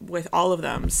with all of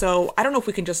them. So I don't know if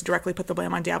we can just directly put the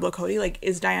blame on Diablo Cody. Like,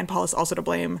 is Diane Paulus also to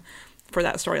blame for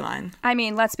that storyline? I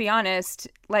mean, let's be honest,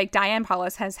 like, Diane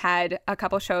Paulus has had a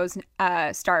couple shows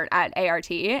start at ART,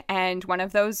 and one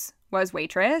of those was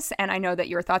Waitress, and I know that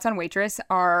your thoughts on Waitress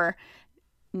are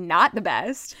not the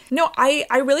best. No, I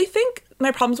really think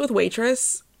my problems with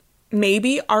Waitress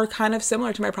maybe are kind of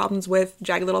similar to my problems with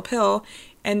Jagged Little Pill,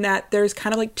 and that there's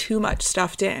kind of like too much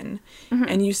stuffed in,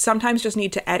 and you sometimes just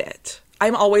need to edit.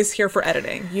 I'm always here for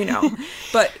editing,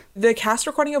 but the cast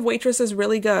recording of Waitress is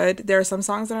really good. There are some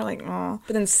songs that are like, oh,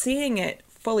 but then seeing it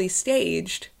fully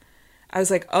staged, I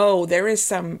was like, oh, there is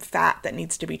some fat that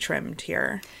needs to be trimmed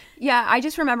here. Yeah, I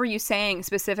just remember you saying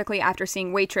specifically after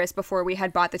seeing Waitress before we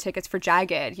had bought the tickets for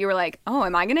Jagged, you were like, oh,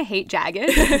 am I going to hate Jagged?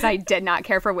 Because I did not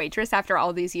care for Waitress after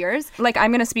all these years. Like,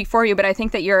 I'm going to speak for you, but I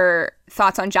think that your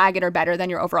thoughts on Jagged are better than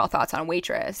your overall thoughts on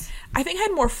Waitress. I think I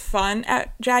had more fun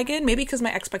at Jagged, maybe because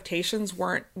my expectations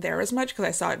weren't there as much because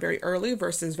I saw it very early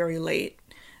versus very late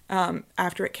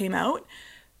after it came out.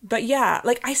 But yeah,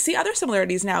 like I see other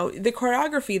similarities now. The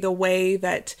choreography, the way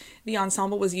that the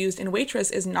ensemble was used in Waitress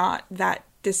is not that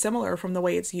dissimilar from the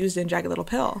way it's used in Jagged Little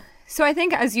Pill. So I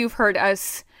think, as you've heard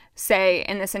us say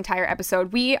in this entire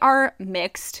episode, we are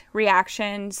mixed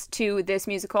reactions to this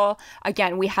musical.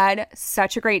 Again, we had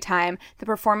such a great time. The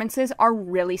performances are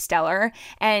really stellar.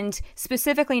 And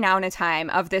specifically now in a time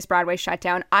of this Broadway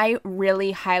shutdown, I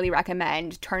really highly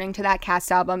recommend turning to that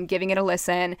cast album, giving it a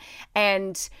listen,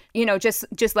 and, you know, just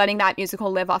letting that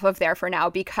musical live off of there for now,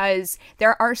 because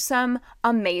there are some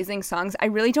amazing songs. I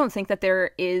really don't think that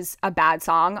there is a bad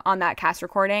song on that cast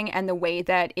recording, and the way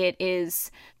that it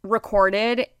is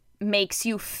recorded makes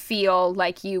you feel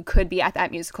like you could be at that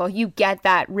musical. You get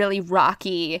that really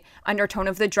rocky undertone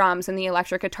of the drums and the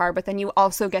electric guitar, but then you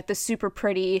also get the super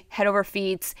pretty head over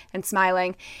feet and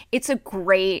smiling. It's a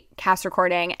great cast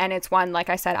recording, and it's one,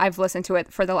 like I said, I've listened to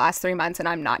it for the last 3 months and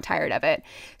I'm not tired of it.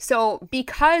 So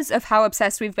because of how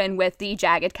obsessed we've been with the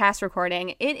Jagged cast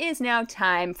recording, it is now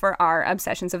time for our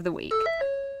Obsessions of the Week.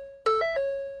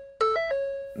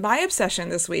 My obsession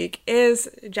this week is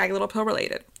Jagged Little Pill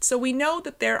related. So we know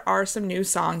that there are some new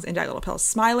songs in Jagged Little Pill,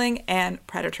 Smiling and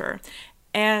Predator.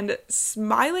 And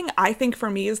Smiling, I think for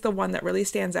me, is the one that really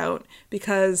stands out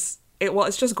because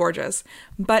it's just gorgeous.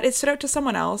 But it stood out to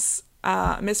someone else.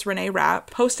 Miss Renee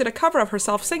Rapp posted a cover of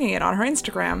herself singing it on her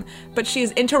Instagram, but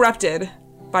she's interrupted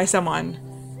by someone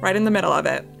right in the middle of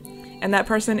it. And that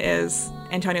person is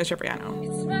Antonio Cipriano.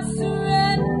 It's my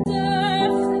surrender,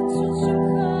 that's what you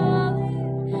call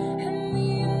it, and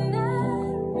me and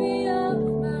every of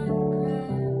my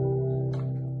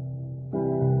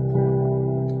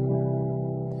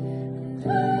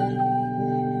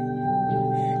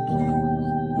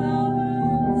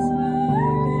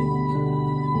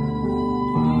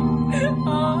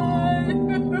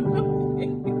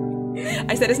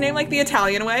I said his name like the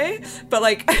Italian way, but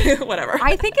like, whatever.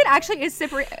 I think it actually is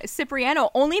Cipriano,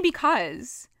 only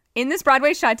because in this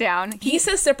Broadway shutdown, He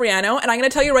says Cipriano, and I'm going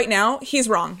to tell you right now, he's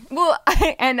wrong. well,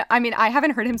 and I mean, I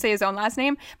haven't heard him say his own last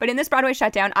name, but in this Broadway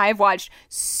shutdown, I've watched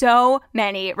so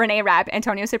many Renee Rapp,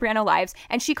 Antonio Cipriano lives,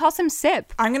 and she calls him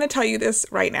Cip. I'm going to tell you this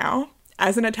right now.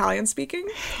 As an Italian speaking,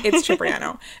 it's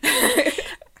Cipriano.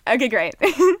 Okay, great.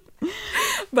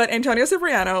 But Antonio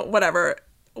Cipriano, whatever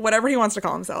he wants to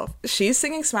call himself, she's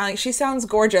singing Smiling. She sounds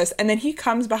gorgeous. And then he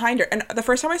comes behind her. And the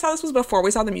first time I saw this was before we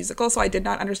saw the musical, so I did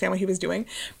not understand what he was doing.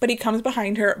 But he comes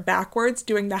behind her backwards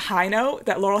doing the high note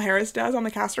that Laurel Harris does on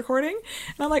the cast recording.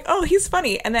 And I'm like, oh, he's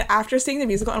funny. And then after seeing the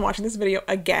musical and watching this video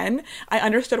again, I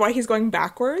understood why he's going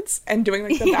backwards and doing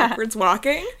like the backwards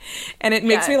walking. And it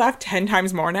makes me laugh 10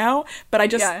 times more now. But I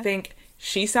just think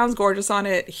she sounds gorgeous on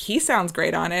it. He sounds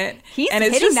great on it. He's and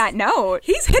it's hitting just, that note.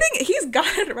 He's got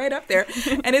it right up there.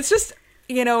 And it's just,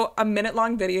 you know, a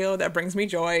minute-long video that brings me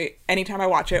joy anytime I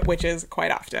watch it, which is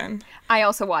quite often. I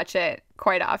also watch it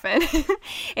quite often.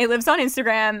 It lives on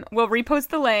Instagram. We'll repost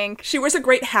the link. She wears a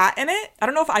great hat in it. I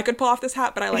don't know if I could pull off this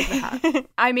hat, but I like the hat.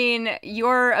 I mean,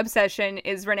 your obsession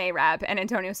is Renee Rapp and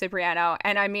Antonio Cipriano.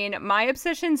 And I mean, my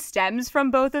obsession stems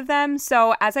from both of them.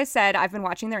 So as I said, I've been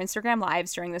watching their Instagram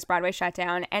lives during this Broadway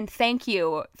shutdown. And thank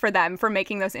you for them for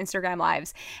making those Instagram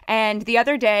lives. And the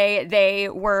other day, they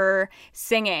were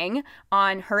singing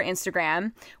on her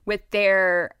Instagram with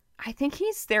I think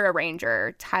he's their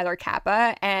arranger, Tyler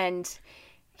Kappa, and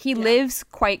he lives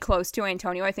quite close to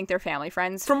Antonio. I think they're family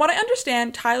friends. From what I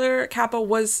understand, Tyler Kappa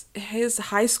was his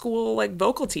high school like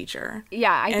vocal teacher.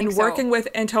 Yeah, I think so. And working with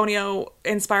Antonio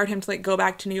inspired him to like go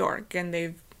back to New York, and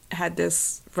they've had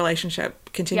this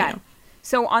relationship continue. Yeah.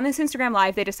 So on this Instagram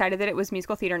Live, they decided that it was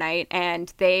musical theater night,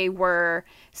 and they were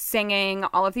singing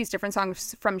all of these different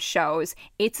songs from shows.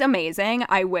 It's amazing.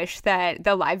 I wish that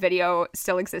the live video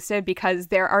still existed, because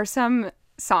there are some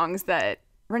songs that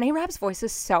Renee Rapp's voice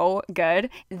is so good.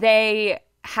 They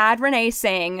had Renee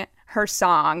sing her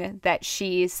song that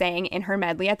she sang in her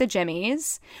medley at the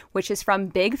Jimmys, which is from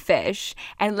Big Fish.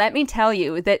 And let me tell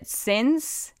you that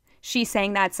since she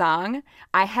sang that song,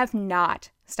 I have not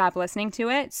stop listening to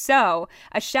it. So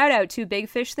a shout out to Big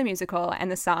Fish the Musical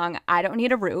and the song I Don't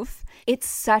Need a Roof. It's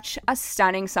such a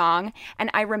stunning song.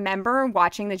 And I remember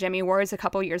watching the Jimmy Awards a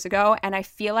couple years ago, and I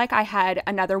feel like I had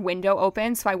another window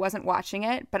open, so I wasn't watching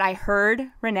it, but I heard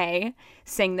Renee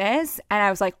sing this and I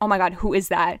was like, oh my God, who is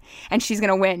that? And she's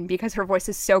gonna win because her voice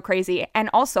is so crazy. And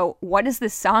also, what is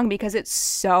this song? Because it's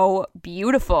so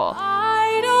beautiful.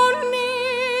 I don't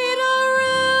need a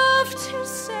roof to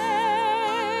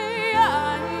say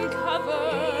I'm covered.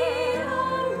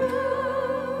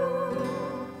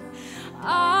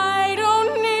 I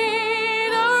don't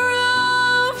need a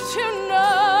roof to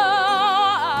know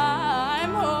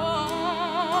I'm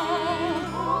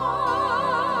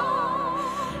home.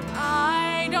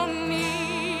 I don't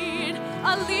need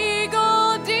a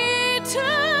legal deed to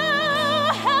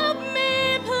help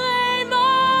me play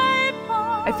my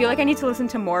part. I feel like I need to listen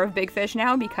to more of Big Fish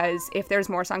now because if there's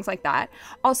more songs like that.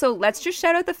 Also, let's just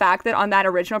shout out the fact that on that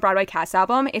original Broadway cast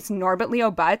album, it's Norbert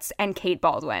Leo Butz and Kate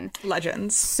Baldwin.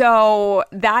 Legends. So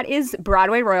that is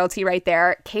Broadway royalty right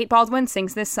there. Kate Baldwin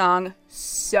sings this song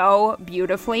so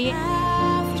beautifully.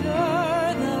 After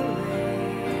the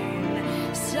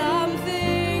rain,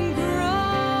 something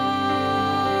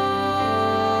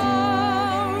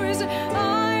grows.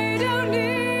 I don't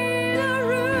need a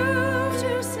roof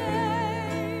to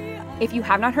say. If you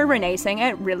have not heard Renee sing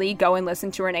it, really go and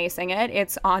listen to Renee sing it.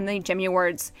 It's on the Jimmy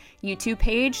Awards YouTube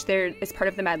page. There is part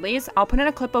of the medleys. I'll put in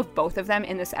a clip of both of them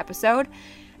in this episode.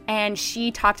 And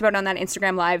she talked about on that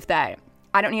Instagram Live that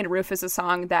I Don't Need a Roof is a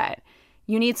song that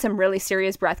you need some really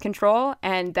serious breath control,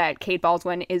 and that Kate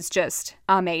Baldwin is just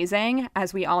amazing,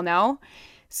 as we all know.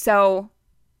 So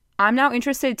I'm now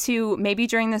interested to, maybe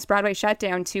during this Broadway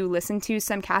shutdown, to listen to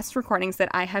some cast recordings that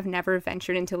I have never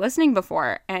ventured into listening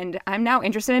before. And I'm now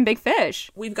interested in Big Fish.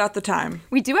 We've got the time.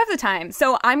 We do have the time.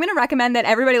 So I'm going to recommend that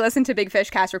everybody listen to Big Fish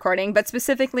cast recording, but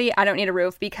specifically I Don't Need a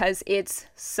Roof because it's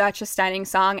such a stunning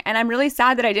song. And I'm really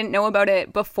sad that I didn't know about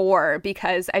it before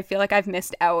because I feel like I've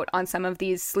missed out on some of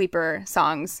these sleeper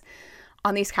songs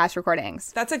on these cast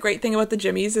recordings. That's a great thing about the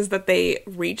Jimmys is that they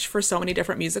reach for so many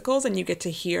different musicals and you get to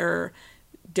hear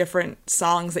different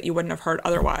songs that you wouldn't have heard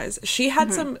otherwise. She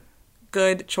had some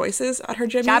good choices at her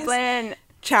Jimmys.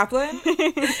 Chaplin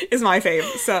is my fave,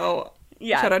 so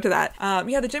Yeah. shout out to that.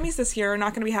 The Jimmys this year are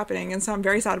not going to be happening, and so I'm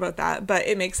very sad about that, but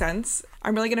it makes sense.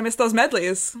 I'm really going to miss those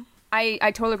medleys. I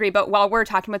totally agree. But while we're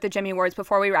talking about the Jimmy Awards,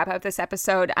 before we wrap up this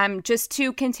episode, just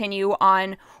to continue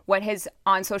on what is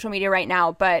on social media right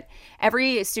now, but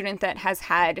every student that has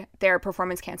had their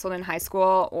performance canceled in high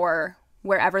school or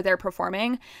wherever they're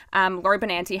performing, Lori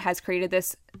Benanti has created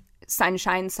this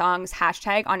Sunshine Songs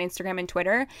hashtag on Instagram and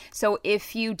Twitter. So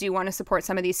if you do want to support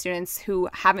some of these students who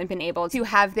haven't been able to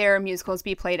have their musicals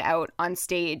be played out on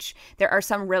stage, there are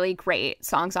some really great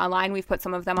songs online. We've put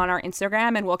some of them on our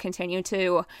Instagram and we'll continue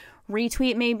to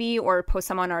retweet maybe or post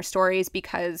some on our stories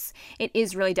because it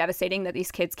is really devastating that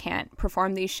these kids can't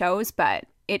perform these shows, but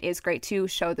it is great to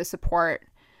show the support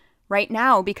right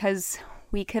now because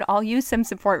we could all use some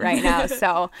support right now.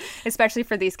 So especially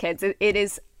for these kids, it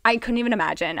is, I couldn't even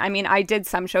imagine. I mean, I did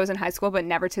some shows in high school, but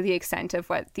never to the extent of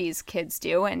what these kids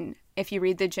do. And if you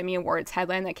read the Jimmy Awards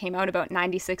headline that came out about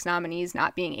 96 nominees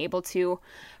not being able to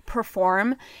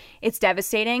perform, it's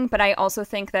devastating. But I also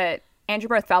think that Andrew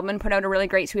Barth Feldman put out a really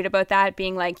great tweet about that,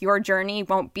 being like, your journey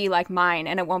won't be like mine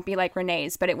and it won't be like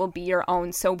Renee's, but it will be your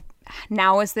own. So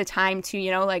now is the time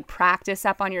to, practice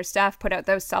up on your stuff, put out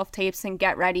those self-tapes and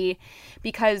get ready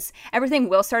because everything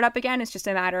will start up again. It's just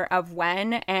a matter of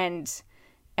when, and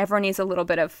everyone needs a little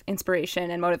bit of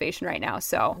inspiration and motivation right now.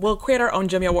 So We'll create our own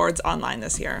Jimmy Awards online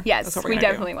this year. yes, That's what we're we gonna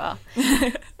definitely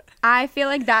will. I feel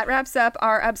like that wraps up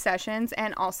our obsessions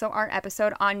and also our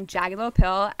episode on Jagged Little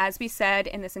Pill. As we said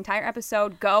in this entire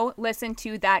episode, go listen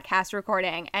to that cast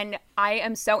recording. And I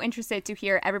am so interested to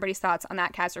hear everybody's thoughts on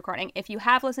that cast recording. If you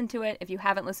have listened to it, if you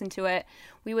haven't listened to it,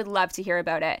 we would love to hear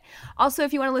about it. Also,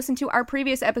 if you want to listen to our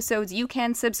previous episodes, you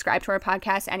can subscribe to our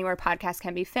podcast anywhere podcasts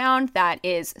can be found. That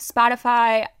is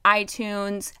Spotify,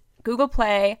 iTunes, Google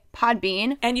Play,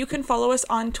 Podbean. And you can follow us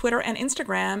on Twitter and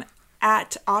Instagram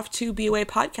at Off2BOA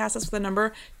Podcast. That's the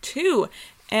number 2.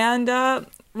 And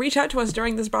reach out to us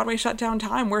during this Broadway shutdown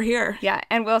time. We're here. Yeah,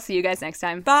 and we'll see you guys next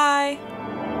time. Bye.